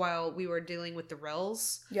Dravins while we were dealing with the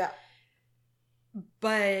Rels. Yeah.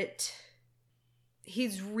 But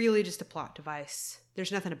he's really just a plot device.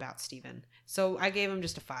 There's nothing about Steven. So I gave him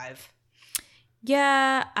just a 5.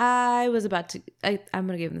 Yeah, I'm going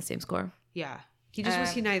to give him the same score. Yeah. He just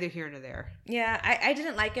was neither here nor there. Yeah, I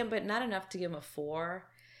didn't like him, but not enough to give him a 4.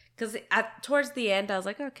 Because towards the end, I was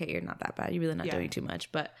like, okay, you're not that bad. You're really not doing too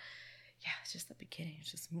much. But yeah, it's just the beginning.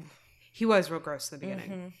 It's just... He was real gross in the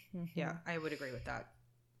beginning. Yeah, I would agree with that.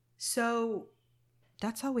 So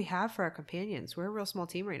that's all we have for our companions. We're a real small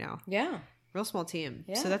team right now. Yeah. Real small team.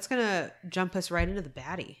 Yeah. So that's going to jump us right into the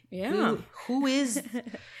baddie. Yeah. Who is,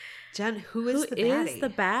 Jen, who is the baddie? Who is the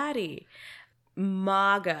baddie?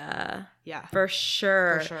 Maga. Yeah. For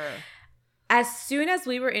sure. For sure. As soon as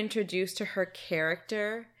we were introduced to her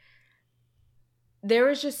character, there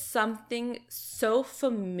was just something so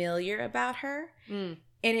familiar about her. And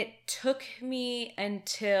it took me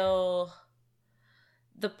until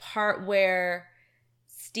the part where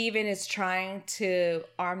Steven is trying to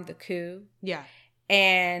arm the coup. Yeah.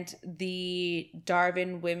 And the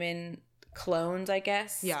Darwin women clones, I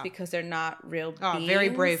guess. Yeah. Because they're not real beings. Oh, very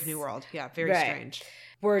brave New World. Yeah, very strange.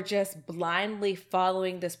 We're just blindly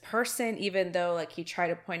following this person, even though like he tried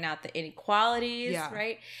to point out the inequalities,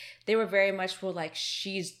 right? They were very much like,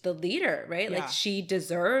 she's the leader, right? Yeah. Like she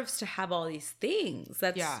deserves to have all these things.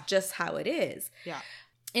 That's just how it is. Yeah.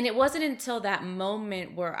 And it wasn't until that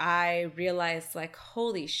moment where I realized like,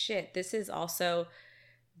 holy shit, this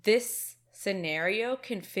scenario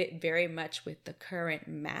can fit very much with the current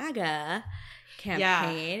MAGA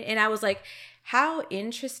campaign. Yeah. And I was like, how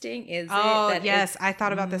interesting is it that yes, I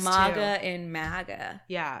thought about this MAGA too. and MAGA.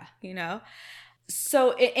 Yeah. You know?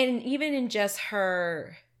 So, and even in just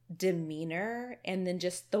her demeanor and then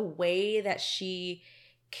just the way that she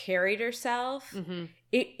carried herself,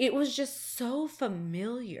 it was just so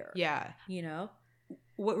familiar. Yeah. You know?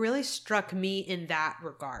 What really struck me in that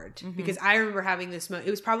regard, because I remember having this moment,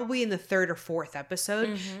 it was probably in the 3rd or 4th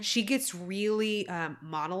episode, she gets really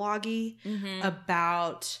monologue-y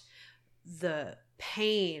about the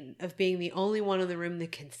pain of being the only one in the room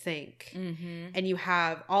that can think. And you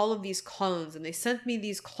have all of these clones, and they sent me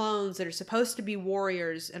these clones that are supposed to be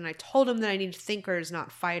warriors, and I told them that I need thinkers,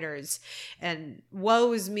 not fighters. And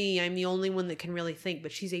woe is me, I'm the only one that can really think,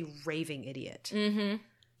 but she's a raving idiot.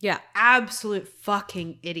 Yeah. Absolute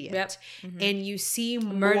fucking idiot. Yep. And you see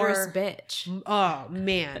more... Murderous bitch. Oh,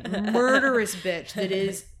 man. Murderous bitch that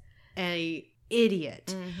is a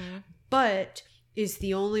idiot. But is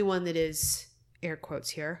the only one that is, air quotes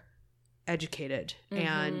here, educated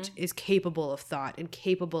and is capable of thought and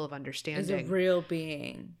capable of understanding. Is a real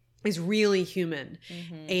being. Is really human.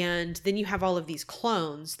 And then you have all of these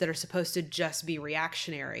clones that are supposed to just be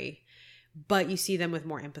reactionary, but you see them with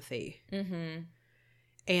more empathy.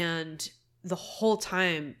 And the whole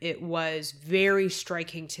time it was very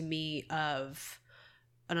striking to me of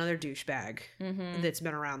another douchebag that's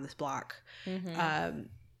been around this block.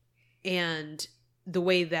 And the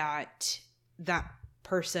way that that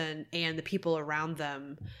person and the people around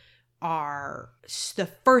them are the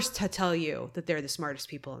first to tell you that they're the smartest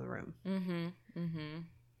people in the room.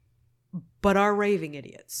 But are raving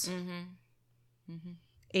idiots.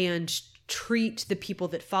 And treat the people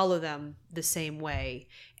that follow them the same way.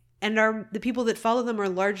 And the people that follow them are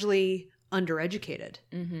largely undereducated.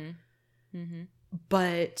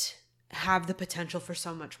 But have the potential for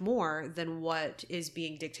so much more than what is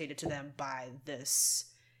being dictated to them by this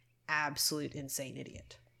absolute insane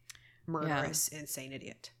idiot. Murderous, insane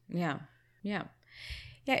idiot. Yeah.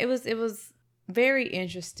 It was very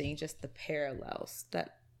interesting, just the parallels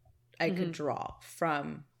that I could draw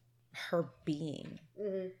from her being.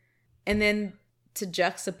 And then to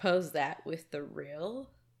juxtapose that with the real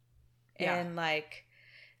and like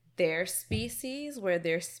their species, where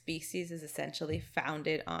their species is essentially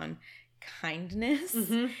founded on kindness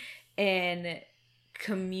and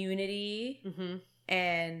community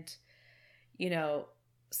and, you know,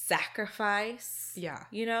 sacrifice. Yeah.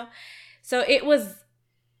 You know? So it was,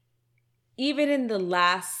 even in the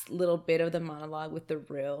last little bit of the monologue with the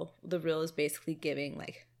real is basically giving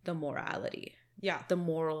like the morality. Yeah. The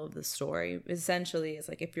moral of the story essentially is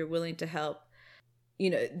like, if you're willing to help, you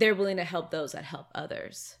know, they're willing to help those that help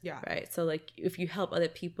others. Yeah. Right. So like if you help other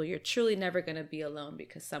people, you're truly never going to be alone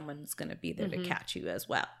because someone's going to be there to catch you as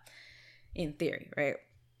well. In theory. Right.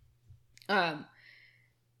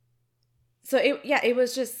 So it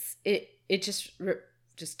was just, it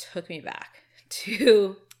just took me back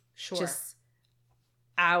to just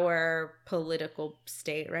our political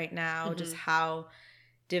state right now, just how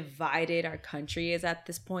divided our country is at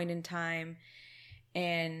this point in time.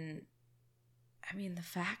 And I mean, the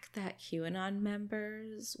fact that QAnon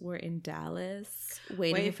members were in Dallas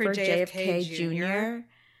waiting for JFK Jr.,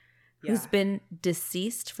 who's been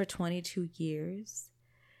deceased for 22 years,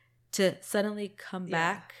 to suddenly come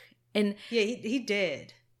back. And he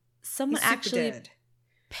did. Someone actually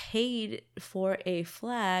paid for a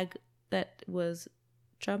flag that was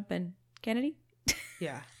Trump and Kennedy.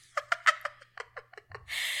 Yeah.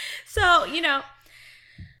 So, you know,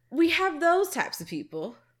 we have those types of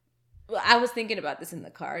people I was thinking about this in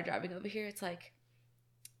the car driving over here. It's like,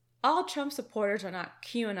 all Trump supporters are not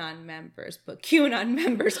QAnon members, but QAnon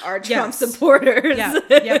members are Trump supporters.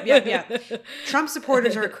 Yeah. Trump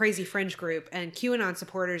supporters are a crazy fringe group, and QAnon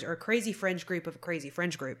supporters are a crazy fringe group of a crazy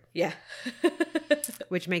fringe group. Yeah.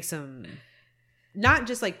 Which makes them not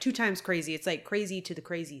just like 2 times crazy. It's like crazy to the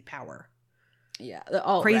crazy power. Yeah.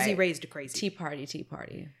 Oh, crazy raised to crazy. Tea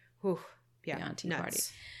party. Whew. Yeah. Beyond tea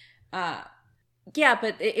nuts. party. Yeah,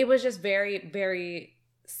 but it was just very, very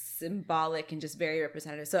symbolic and just very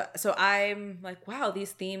representative. So I'm like, wow,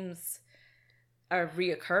 these themes are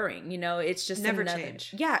reoccurring. You know, it's just never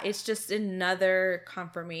change. Yeah, it's just another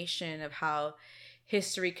confirmation of how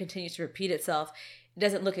history continues to repeat itself. It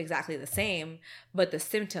doesn't look exactly the same, but the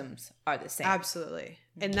symptoms are the same. Absolutely.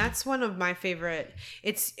 And that's one of my favorite.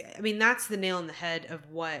 That's the nail in the head of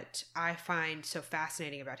what I find so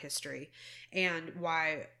fascinating about history, and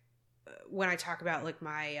why when I talk about like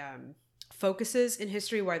my focuses in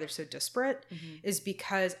history, why they're so disparate, is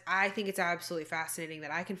because I think it's absolutely fascinating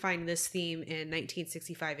that I can find this theme in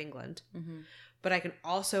 1965 England, but I can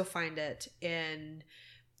also find it in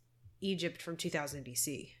Egypt from 2000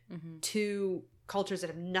 BC. 2 cultures that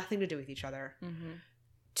have nothing to do with each other,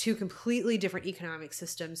 2 completely different economic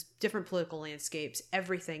systems, different political landscapes,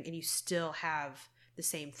 everything, and you still have the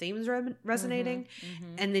same themes resonating.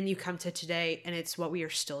 And then you come to today, and it's what we are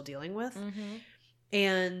still dealing with.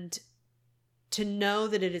 And to know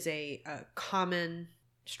that it is a common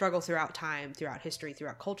struggle throughout time, throughout history,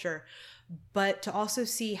 throughout culture, but to also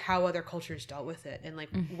see how other cultures dealt with it, and like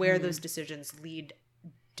where those decisions lead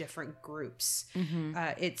different groups.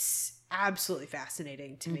 It's absolutely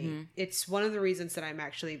fascinating to me. It's one of the reasons that I'm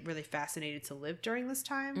actually really fascinated to live during this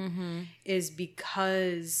time, is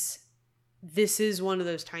because this is one of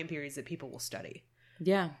those time periods that people will study.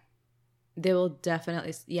 Yeah. They will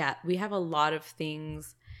definitely. Yeah. We have a lot of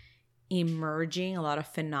things emerging, a lot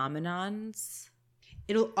of phenomenons.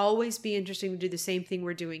 It'll always be interesting to do the same thing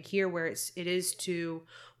we're doing here, where it is to,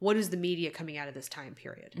 what is the media coming out of this time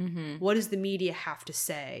period? What does the media have to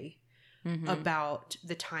say about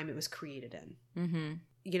the time it was created in?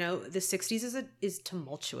 You know, the 60s is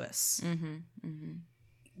tumultuous.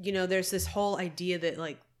 You know, there's this whole idea that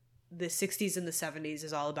like the 60s and the 70s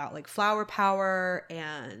is all about like flower power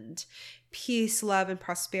and peace, love, and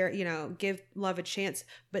prosperity, you know, give love a chance.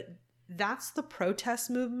 But that's the protest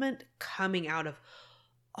movement coming out of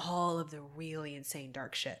all of the really insane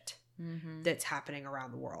dark shit that's happening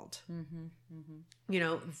around the world. You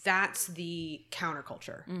know, that's the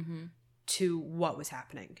counterculture to what was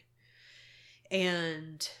happening.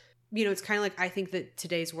 And, you know, it's kind of like, I think that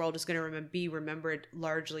today's world is going to be remembered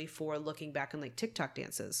largely for looking back on like TikTok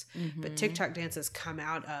dances. But TikTok dances come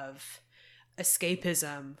out of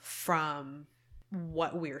escapism from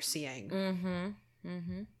what we're seeing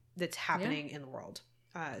that's happening in the world.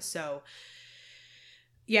 So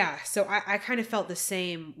I kind of felt the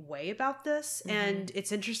same way about this. And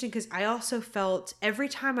it's interesting because I also felt every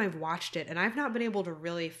time I've watched it, and I've not been able to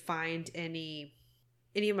really find any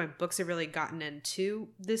of my books have really gotten into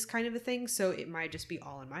this kind of a thing, so it might just be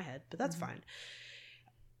all in my head, but that's fine.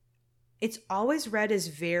 It's always read as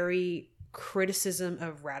very criticism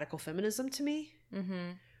of radical feminism to me,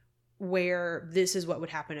 where this is what would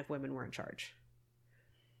happen if women were in charge.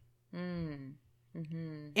 And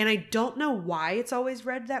I don't know why it's always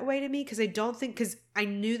read that way to me, because I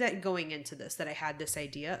knew that going into this, that I had this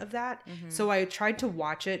idea of that. So I tried to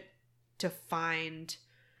watch it to find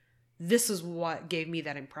this is what gave me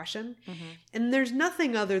that impression. And there's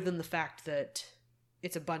nothing other than the fact that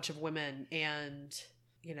it's a bunch of women and,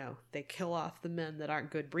 you know, they kill off the men that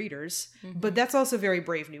aren't good breeders. But that's also very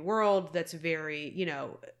Brave New World. That's very, you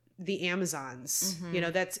know, the Amazons, you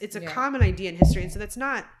know, it's a common idea in history. And so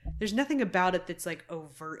there's nothing about it that's like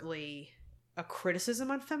overtly a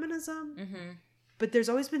criticism on feminism, but there's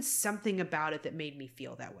always been something about it that made me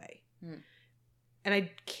feel that way. And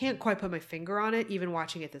I can't quite put my finger on it, even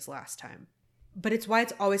watching it this last time. But it's why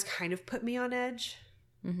it's always kind of put me on edge,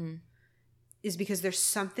 is because there's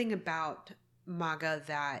something about MAGA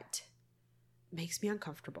that makes me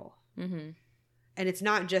uncomfortable. And it's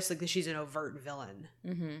not just like that she's an overt villain.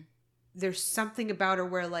 There's something about her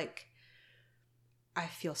where like I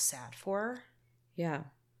feel sad for her. Yeah.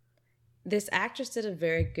 This actress did a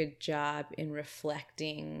very good job in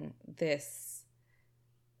reflecting this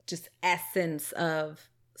just essence of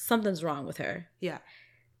something's wrong with her. Yeah.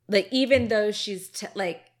 Like, even though she's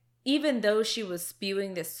even though she was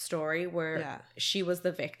spewing this story where she was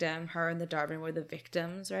the victim, her and the Darwin were the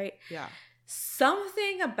victims, right? Yeah.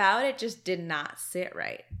 Something about it just did not sit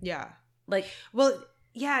right. Yeah. Like, well,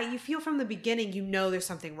 yeah, you feel from the beginning, you know there's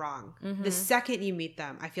something wrong. Mm-hmm. The second you meet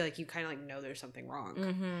them, I feel like you kind of like know there's something wrong.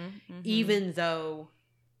 Mm-hmm. Mm-hmm. Even though,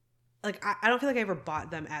 like, I don't feel like I ever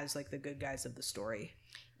bought them as like the good guys of the story.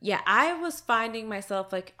 Yeah, I was finding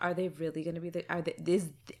myself like, are they really going to be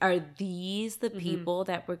are these the people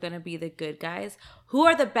that were going to be the good guys? Who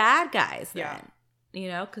are the bad guys then? Yeah. You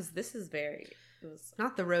know, because this is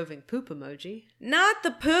not the roving poop emoji. Not the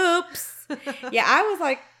poops. Yeah, I was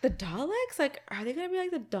like, the Daleks? Like, are they going to be like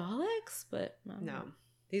the Daleks? But no.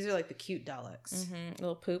 These are like the cute Daleks. Mm-hmm.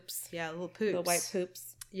 Little poops. Yeah, little poops. Little white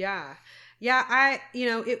poops. Yeah. Yeah,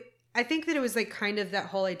 I think that it was like kind of that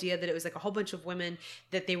whole idea that it was like a whole bunch of women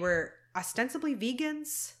that they were ostensibly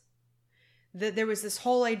vegans. That there was this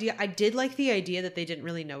whole idea. I did like the idea that they didn't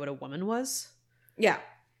really know what a woman was. Yeah.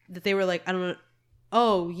 That they were like, I don't know.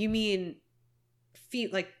 Oh, you mean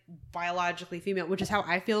like biologically female, which is how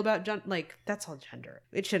I feel about like that's all gender.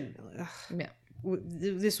 It shouldn't. Yeah.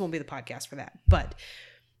 This won't be the podcast for that, but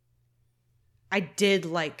I did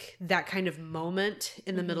like that kind of moment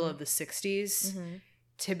in the middle of the 60s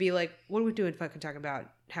to be like, what are we doing fucking talking about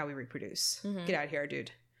how we reproduce? Get out of here,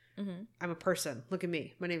 dude. I'm a person. Look at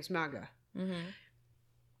me. My name's Maga.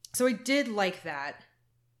 So I did like that.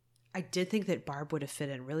 I did think that Barb would have fit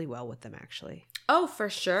in really well with them, actually. Oh, for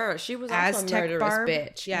sure. She was also Aztec a murderous Barb,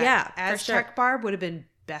 bitch. Yeah, Aztec sure. Barb would have been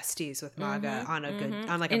besties with Maga on a good,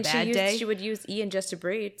 on like a bad day. She would use Ian just to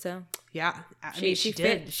breed. So yeah, I mean, she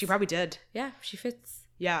did. Fits. She probably did. Yeah, she fits.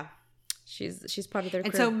 Yeah, she's part of their.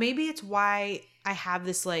 And crew. so maybe it's why I have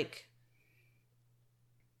this like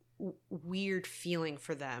weird feeling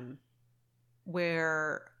for them,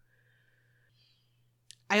 where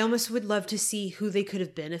I almost would love to see who they could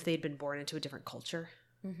have been if they'd been born into a different culture.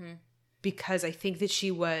 Because I think that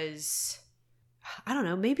she was, I don't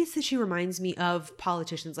know, maybe it's that she reminds me of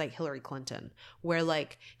politicians like Hillary Clinton, where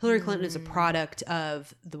like Hillary Clinton is a product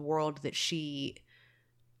of the world that she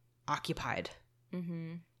occupied.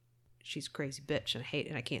 She's a crazy bitch and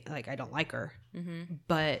I don't like her.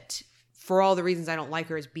 But for all the reasons I don't like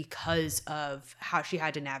her is because of how she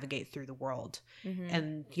had to navigate through the world.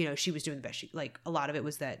 And, you know, she was doing the best. A lot of it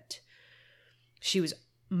was that she was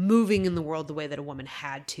moving in the world the way that a woman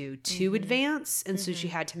had to advance. And so she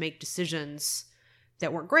had to make decisions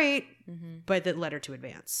that weren't great, but that led her to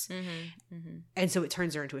advance. And so it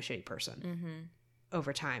turns her into a shitty person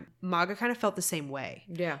over time. Maga kind of felt the same way.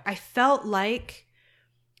 Yeah. I felt like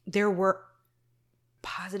there were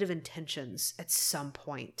positive intentions at some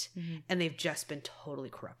point, and they've just been totally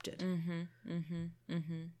corrupted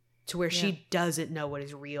to where she doesn't know what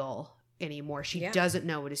is real anymore. She doesn't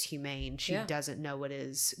know what is humane. She doesn't know what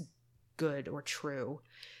is good or true.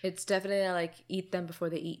 It's definitely like eat them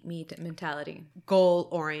before they eat meat mentality. Goal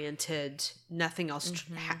oriented. Nothing else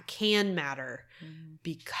can matter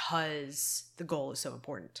because the goal is so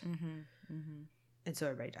important. And so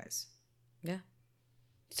everybody dies. Yeah.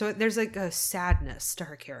 So there's like a sadness to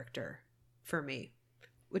her character for me,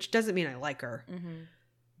 which doesn't mean I like her.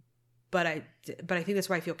 But I think that's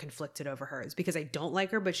why I feel conflicted over her, is because I don't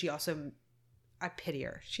like her, but I pity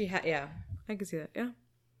her. Yeah, I can see that. Yeah,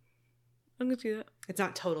 I can see that. It's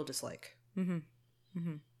not total dislike.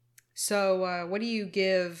 So what do you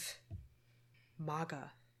give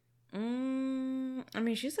Maga? I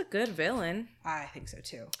mean, she's a good villain. I think so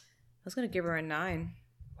too. I was gonna give her a 9.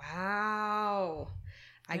 Wow.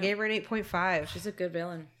 I gave her an 8.5. She's a good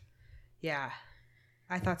villain. Yeah,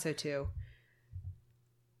 I thought so too.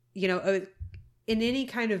 You know, in any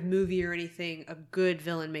kind of movie or anything, a good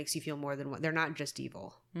villain makes you feel more than one. They're not just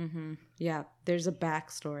evil. Yeah, there's a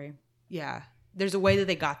backstory. Yeah, there's a way that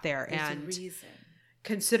they got there. There's and a reason.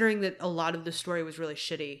 Considering that a lot of the story was really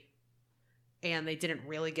shitty and they didn't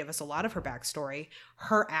really give us a lot of her backstory,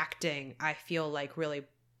 her acting, I feel like, really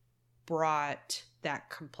brought that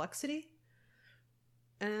complexity.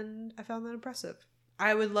 And I found that impressive.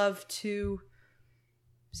 I would love to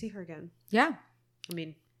see her again. Yeah. I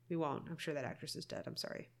mean, we won't. I'm sure that actress is dead. I'm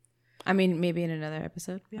sorry. I mean, maybe in another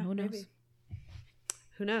episode. Yeah, who knows? Maybe.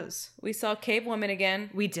 Who knows? We saw Cave Woman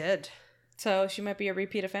again. We did. So she might be a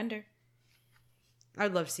repeat offender.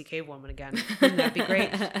 I'd love to see Cave Woman again. Wouldn't that be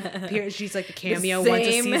great? She's like a cameo once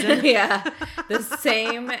a season. Yeah. The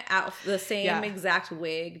same exact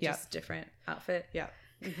wig, just different outfit. Yeah.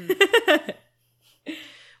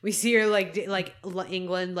 We see her like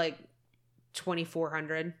England, like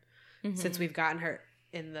 2400 since we've gotten her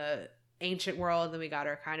in the ancient world, then we got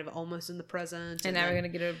her kind of almost in the present, and now we're gonna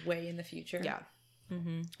get her way in the future. Yeah.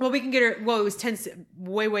 Well, we can get her. Well, it was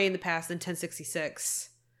way in the past, then 1066.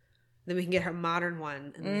 Then we can get her modern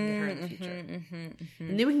one, and then we can get her in the future,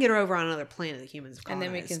 and then we can get her over on another planet that humans have colonized.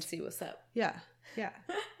 And then we can see what's up. Yeah.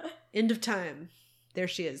 End of time. There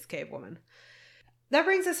she is, the cave woman. That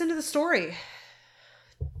brings us into the story.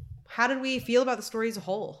 How did we feel about the story as a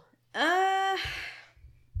whole? I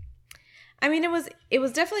mean, it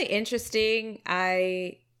was definitely interesting.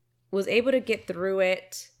 I was able to get through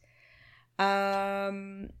it.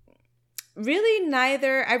 Really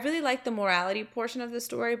neither. I really liked the morality portion of the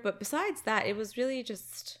story, but besides that, it was really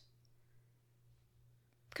just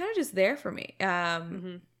kind of just there for me.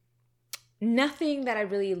 Nothing that I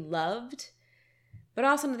really loved, but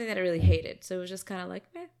also nothing that I really hated. So it was just kind of like,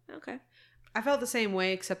 okay. I felt the same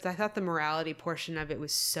way, except I thought the morality portion of it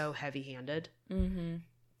was so heavy-handed. Mm-hmm.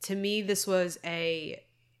 To me, this was the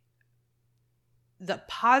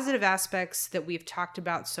positive aspects that we've talked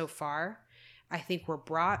about so far, I think were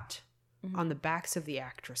brought on the backs of the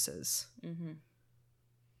actresses. Mm-hmm.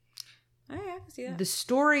 Oh, yeah, I can see that. The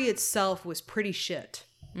story itself was pretty shit,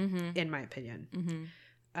 in my opinion. Mm-hmm.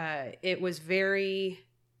 It was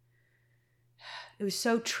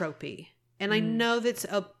so tropey. And I know that's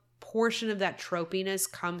a portion of that tropiness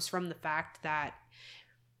comes from the fact that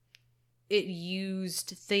it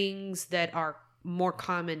used things that are more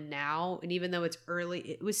common now. And even though it's early,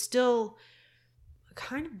 it was still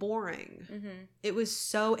kind of boring. It was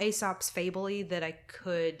so Aesop's Fable-y that I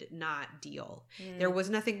could not deal. There was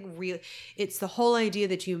nothing real. It's the whole idea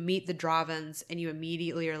that you meet the Dravens and you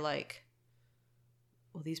immediately are like,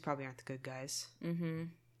 well, these probably aren't the good guys.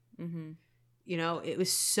 You know, it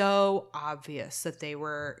was so obvious that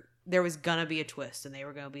there was gonna be a twist and they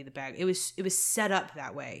were gonna be the bad. It was set up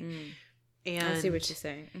that way. And I see what you're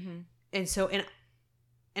saying. And so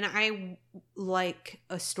and I like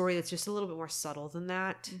a story that's just a little bit more subtle than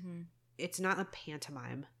that. It's not a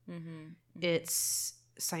pantomime. It's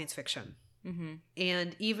science fiction.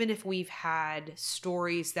 And even if we've had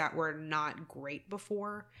stories that were not great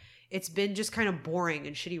before, it's been just kind of boring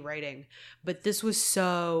and shitty writing. But this was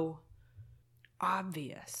so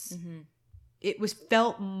obvious. It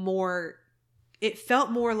felt more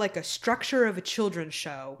like a structure of a children's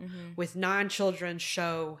show with non-children's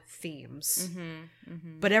show themes.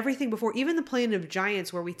 But everything before, even the Planet of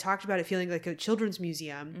Giants, where we talked about it feeling like a children's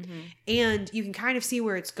museum, and you can kind of see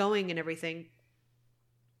where it's going and everything,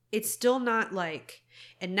 it's still not like,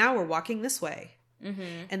 and now we're walking this way.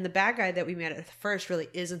 And the bad guy that we met at first really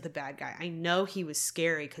isn't the bad guy. I know he was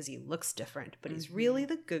scary because he looks different, but he's really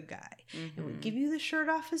the good guy. And we give you the shirt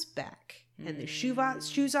off his back and the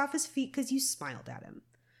shoes off his feet because you smiled at him.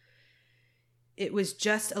 It was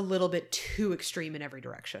just a little bit too extreme in every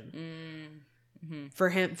direction. For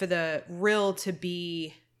the Rill to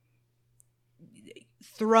be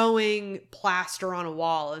throwing plaster on a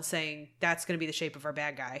wall and saying, that's going to be the shape of our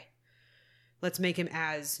bad guy. Let's make him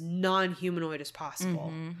as non-humanoid as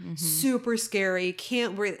possible. Super scary.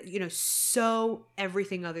 Can't, so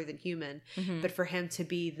everything other than human. But for him to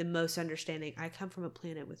be the most understanding, I come from a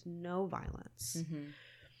planet with no violence.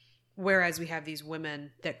 Whereas we have these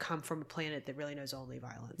women that come from a planet that really knows only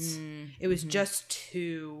violence. It was just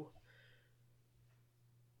too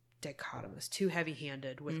dichotomous, too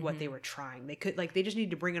heavy-handed with what they were trying. They just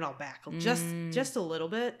need to bring it all back. Just a little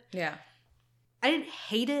bit. Yeah. I didn't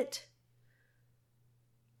hate it.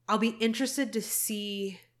 I'll be interested to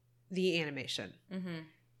see the animation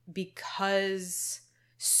because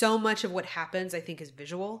so much of what happens, I think, is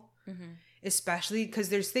visual, especially because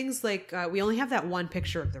there's things like we only have that one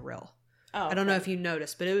picture of the Rill. Oh, I don't know if you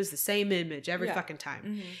noticed, but it was the same image every fucking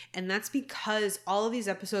time. And that's because all of these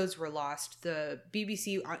episodes were lost. The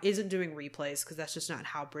BBC isn't doing replays because that's just not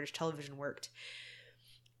how British television worked.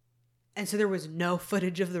 And so there was no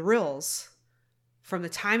footage of the Rills from the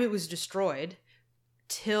time it was destroyed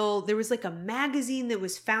till there was like a magazine that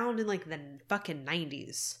was found in like the fucking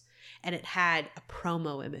 90s and it had a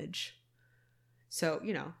promo image. So,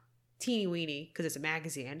 teeny weeny because it's a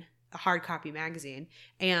magazine, a hard copy magazine.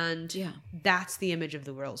 And that's the image of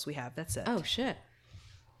the Rills we have. That's it. Oh, shit.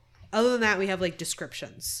 Other than that, we have like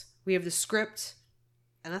descriptions. We have the script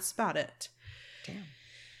and that's about it. Damn.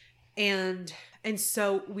 And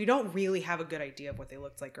so we don't really have a good idea of what they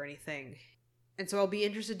looked like or anything. And so I'll be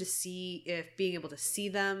interested to see if being able to see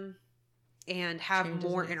them and have changes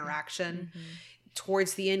more interaction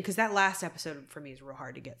towards the end, because that last episode for me is real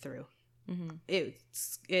hard to get through. They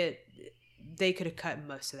could have cut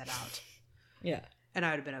most of that out. Yeah. And I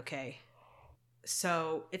would have been okay.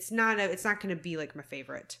 So it's not going to be like my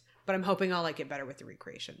favorite, but I'm hoping I'll like it better with the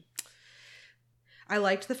recreation. I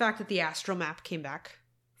liked the fact that the astral map came back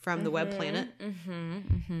from the web planet,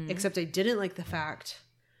 except I didn't like the fact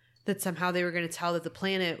that somehow they were going to tell that the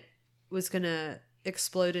planet was going to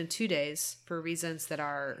explode in 2 days for reasons that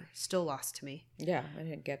are still lost to me. Yeah, I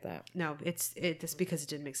didn't get that. No, it's because it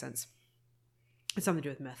didn't make sense. It's something to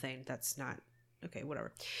do with methane. That's not Okay,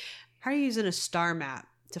 whatever. How are you using a star map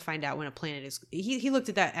to find out when a planet is... He looked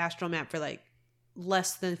at that astral map for like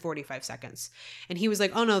less than 45 seconds. And he was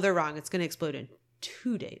like, oh no, they're wrong. It's going to explode in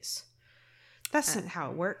 2 days. That's not how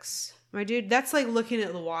it works, my dude. That's like looking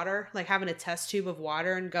at the water, like having a test tube of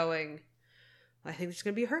water and going, I think there's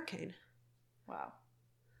going to be a hurricane. Wow.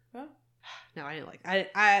 Well, no, I didn't like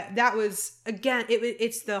that was, again,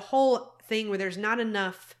 it's the whole thing where there's not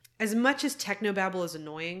enough, as much as technobabble is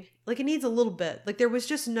annoying, like it needs a little bit. Like there was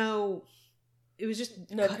just no... It was just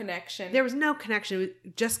no connection. There was no connection. It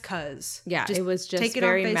was just cuz. Yeah, it was just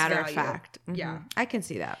very matter of fact. Mm-hmm. Yeah, I can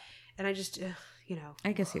see that. And I just,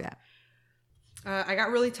 I can see that. I got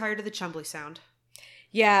really tired of the Chumbly sound.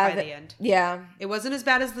 Yeah, by the end. Yeah, it wasn't as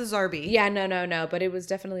bad as the Zarbi. Yeah, no, but it was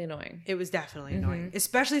definitely annoying. It was definitely annoying,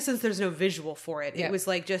 especially since there's no visual for it. Yep. It was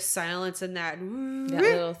like just silence and that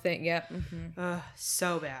little thing. Yep.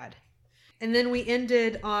 So bad. And then we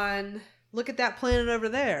ended on... Look at that planet over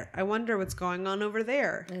there. I wonder what's going on over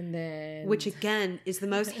there. And then... Which, again, is the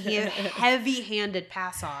most heavy-handed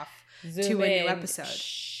pass-off to a new episode.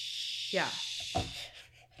 Yeah.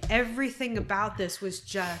 Everything about this was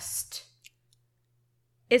just...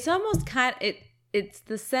 It's almost kind of... It's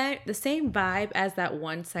the same vibe as that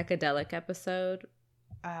one psychedelic episode.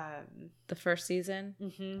 The first season.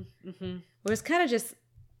 Where it's kind of just...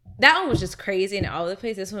 That one was just crazy and all over the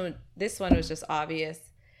place. This one was just obvious.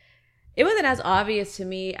 It wasn't as obvious to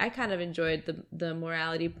me. I kind of enjoyed the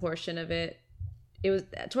morality portion of it. It was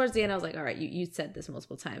towards the end. I was like, all right, you said this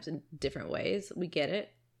multiple times in different ways. We get it.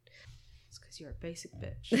 It's because you're a basic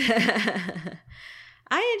bitch.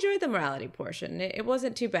 I enjoyed the morality portion. It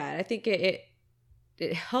wasn't too bad. I think it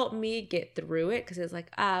helped me get through it because it was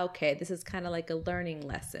like, okay, this is kind of like a learning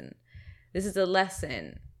lesson. This is a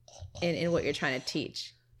lesson in what you're trying to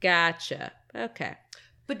teach. Gotcha. Okay.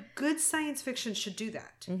 But good science fiction should do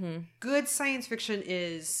that. Mm-hmm. Good science fiction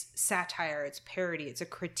is satire, it's parody, it's a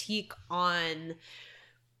critique on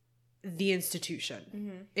the institution.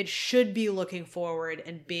 Mm-hmm. It should be looking forward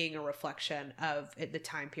and being a reflection of the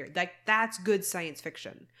time period. Like, that's good science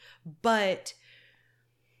fiction. But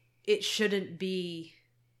it shouldn't be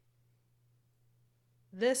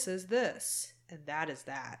this is this and that is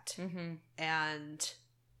that. Mm-hmm. And...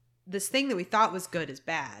 this thing that we thought was good is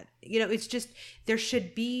bad. It's just, there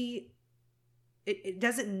should be, it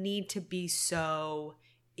doesn't need to be so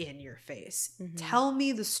in your face. Mm-hmm. Tell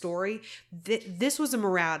me the story. This was a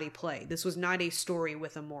morality play. This was not a story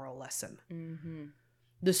with a moral lesson. Mm-hmm.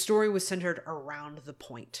 The story was centered around the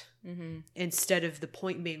point instead of the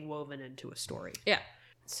point being woven into a story. Yeah.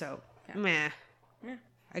 So, meh. Yeah.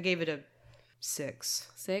 I gave it a 6.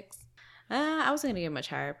 6? I was going to give it much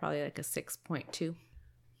higher, probably like a 6.2.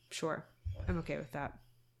 Sure. I'm okay with that.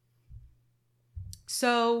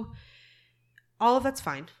 So, all of that's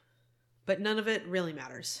fine, but none of it really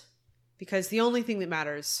matters. Because the only thing that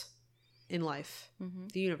matters in life,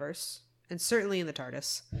 the universe, and certainly in the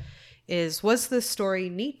TARDIS, was this story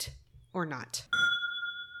neat or not?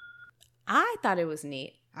 I thought it was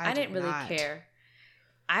neat. I didn't really care.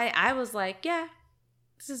 I was like, yeah,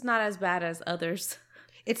 this is not as bad as others.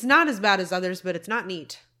 It's not as bad as others, but it's not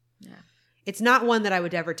neat. Yeah. It's not one that I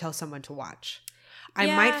would ever tell someone to watch. I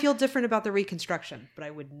might feel different about the reconstruction, but I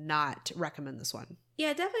would not recommend this one.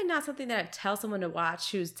 Yeah, definitely not something that I'd tell someone to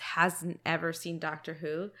watch who hasn't ever seen Doctor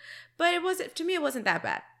Who. But to me, it wasn't that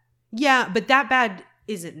bad. Yeah, but that bad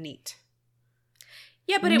isn't neat.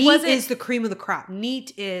 Yeah, but it wasn't. Neat is the cream of the crop.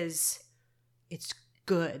 Neat is, it's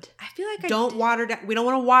good. I feel like water down. We don't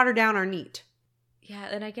want to water down our neat. Yeah,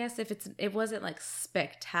 and I guess if it wasn't like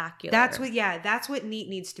spectacular. That's what neat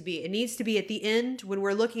needs to be. It needs to be at the end when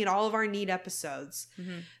we're looking at all of our neat episodes.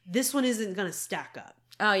 Mm-hmm. This one isn't going to stack up.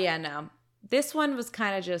 Oh yeah, no. This one was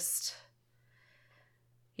kind of just,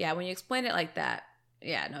 yeah, when you explain it like that,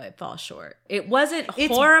 yeah, no, it falls short. It wasn't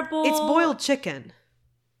horrible. It's boiled chicken.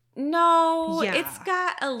 No, yeah. It's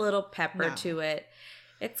got a little pepper to it.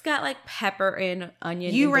 It's got like pepper and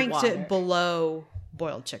onion. You ranked it below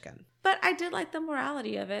boiled chicken. But I did like the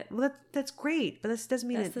morality of it. Well, that's great. But this doesn't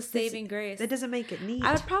mean that's the saving grace. That doesn't make it neat.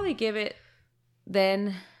 I would probably give it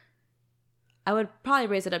then. I would probably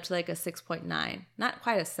raise it up to like a 6.9. Not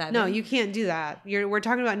quite a 7. No, you can't do that. We're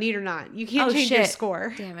talking about neat or not. You can't change your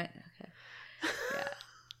score. Damn it. Okay. Yeah.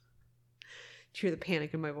 Did you hear the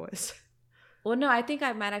panic in my voice? Well, no, I think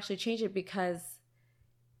I might actually change it because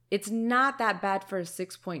it's not that bad for a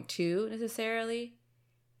 6.2 necessarily.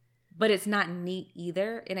 But it's not neat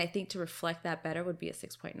either. And I think to reflect that better would be a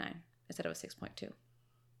 6.9 instead of a 6.2.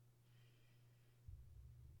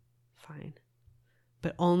 Fine.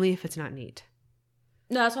 But only if it's not neat.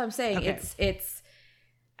 No, that's what I'm saying. Okay. It's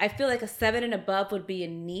I feel like a 7 and above would be a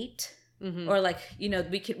neat. or like, you know,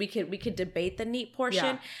 we could debate the neat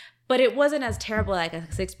portion, but it wasn't as terrible like a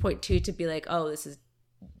 6.2 to be like, oh, this is,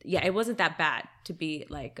 it wasn't that bad to be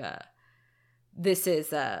like, this is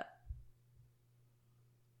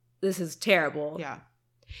terrible.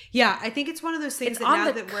 Yeah, I think it's one of those things that now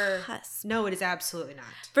that we're... No, it is absolutely not.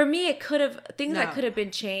 For me, it could have... Things that could have been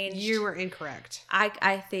changed. You were incorrect.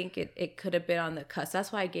 I think it could have been on the cusp.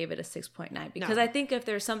 That's why I gave it a 6.9. Because I think if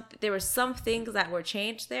there were some things that were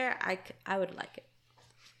changed there, I would like it.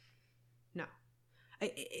 No.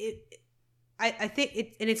 I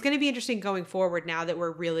think... and it's going to be interesting going forward now that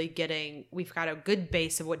we're really getting... We've got a good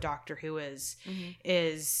base of what Doctor Who is.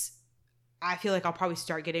 I feel like I'll probably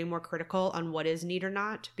start getting more critical on what is neat or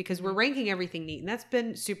not, because we're ranking everything neat, and that's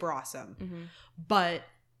been super awesome. But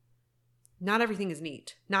not everything is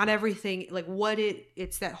neat. Not everything, like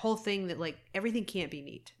it's that whole thing that like everything can't be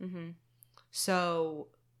neat. So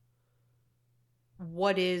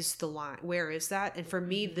what is the line? Where is that? And for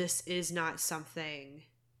me, this is not something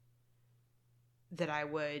that I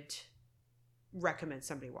would recommend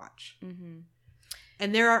somebody watch.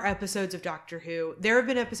 And there are episodes of Doctor Who. There have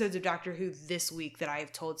been episodes of Doctor Who this week that I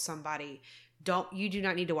have told somebody, you do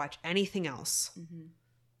not need to watch anything else.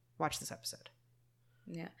 Watch this episode.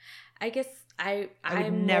 Yeah. I guess I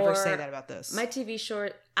would never say that about this. My TV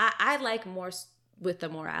short, I like more with the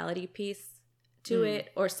morality piece to it,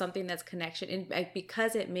 or something that's connection. And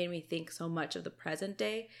because it made me think so much of the present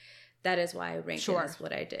day, that is why I ranked it as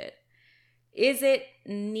what I did. Is it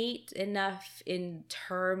neat enough in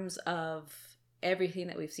terms of everything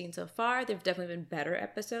that we've seen so far? There've definitely been better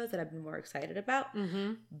episodes that I've been more excited about.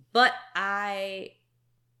 But I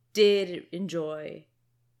did enjoy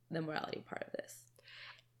the morality part of this.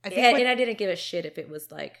 And I didn't give a shit if it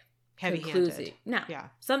was like heavy-handed. No. Yeah.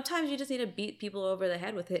 Sometimes you just need to beat people over the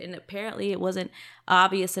head with it. And apparently it wasn't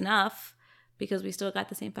obvious enough because we still got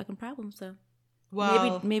the same fucking problem. So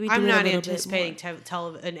well, maybe I'm not anticipating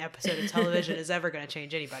an episode of television is ever going to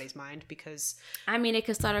change anybody's mind, because I mean, it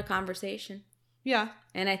could start a conversation. Yeah.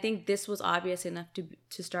 And I think this was obvious enough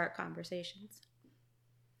to start conversations.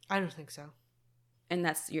 I don't think so. And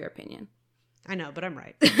that's your opinion. I know, but I'm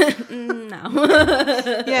right. No.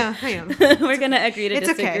 Yeah, I am. We're going to agree to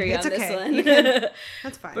disagree on this one.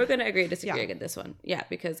 That's fine. We're going to agree to disagree on this one. Yeah,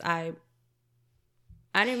 because I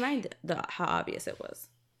didn't mind how obvious it was.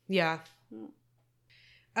 Yeah.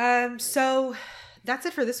 So that's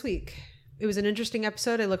it for this week. It was an interesting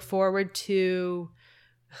episode. I look forward to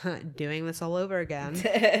doing this all over again.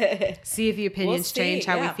 See if the opinions change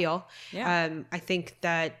how we feel. I think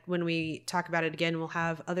that when we talk about it again, we'll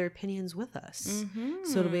have other opinions with us.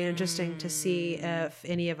 So it'll be interesting to see if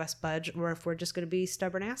any of us budge, or if we're just going to be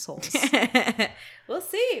stubborn assholes. We'll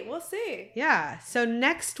see. Yeah. So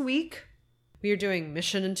next week we are doing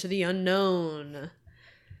Mission into the Unknown.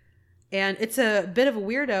 And it's a bit of a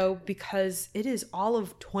weirdo because it is all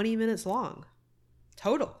of 20 minutes long.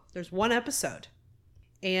 Total. There's one episode.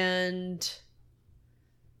 And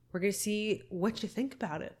we're going to see what you think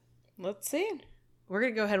about it. Let's see. We're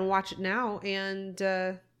going to go ahead and watch it now and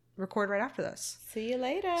record right after this. See you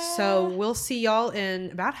later. So we'll see y'all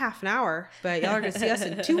in about half an hour, but y'all are going to see us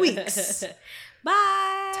in 2 weeks.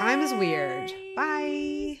 Bye. Time is weird.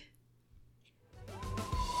 Bye.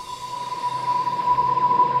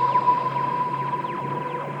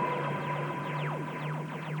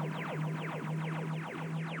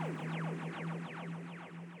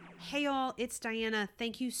 Hey y'all, it's Diana.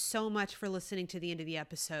 Thank you so much for listening to the end of the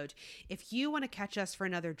episode. If you want to catch us for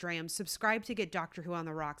another dram, subscribe to get Doctor Who on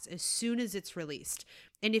the Rocks as soon as it's released.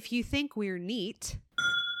 And if you think we're neat,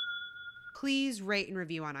 please rate and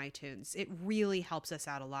review on iTunes. It really helps us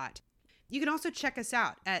out a lot. You can also check us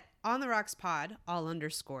out at On The Rocks Pod, all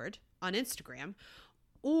underscored, on Instagram.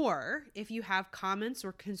 Or if you have comments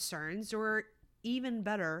or concerns, or even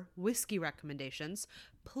better, whiskey recommendations,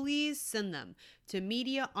 please send them to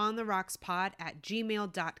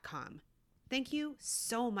mediaontherockspod@gmail.com. Thank you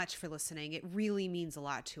so much for listening. It really means a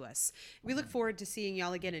lot to us. We look forward to seeing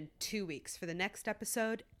y'all again in 2 weeks for the next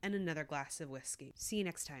episode and another glass of whiskey. See you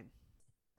next time.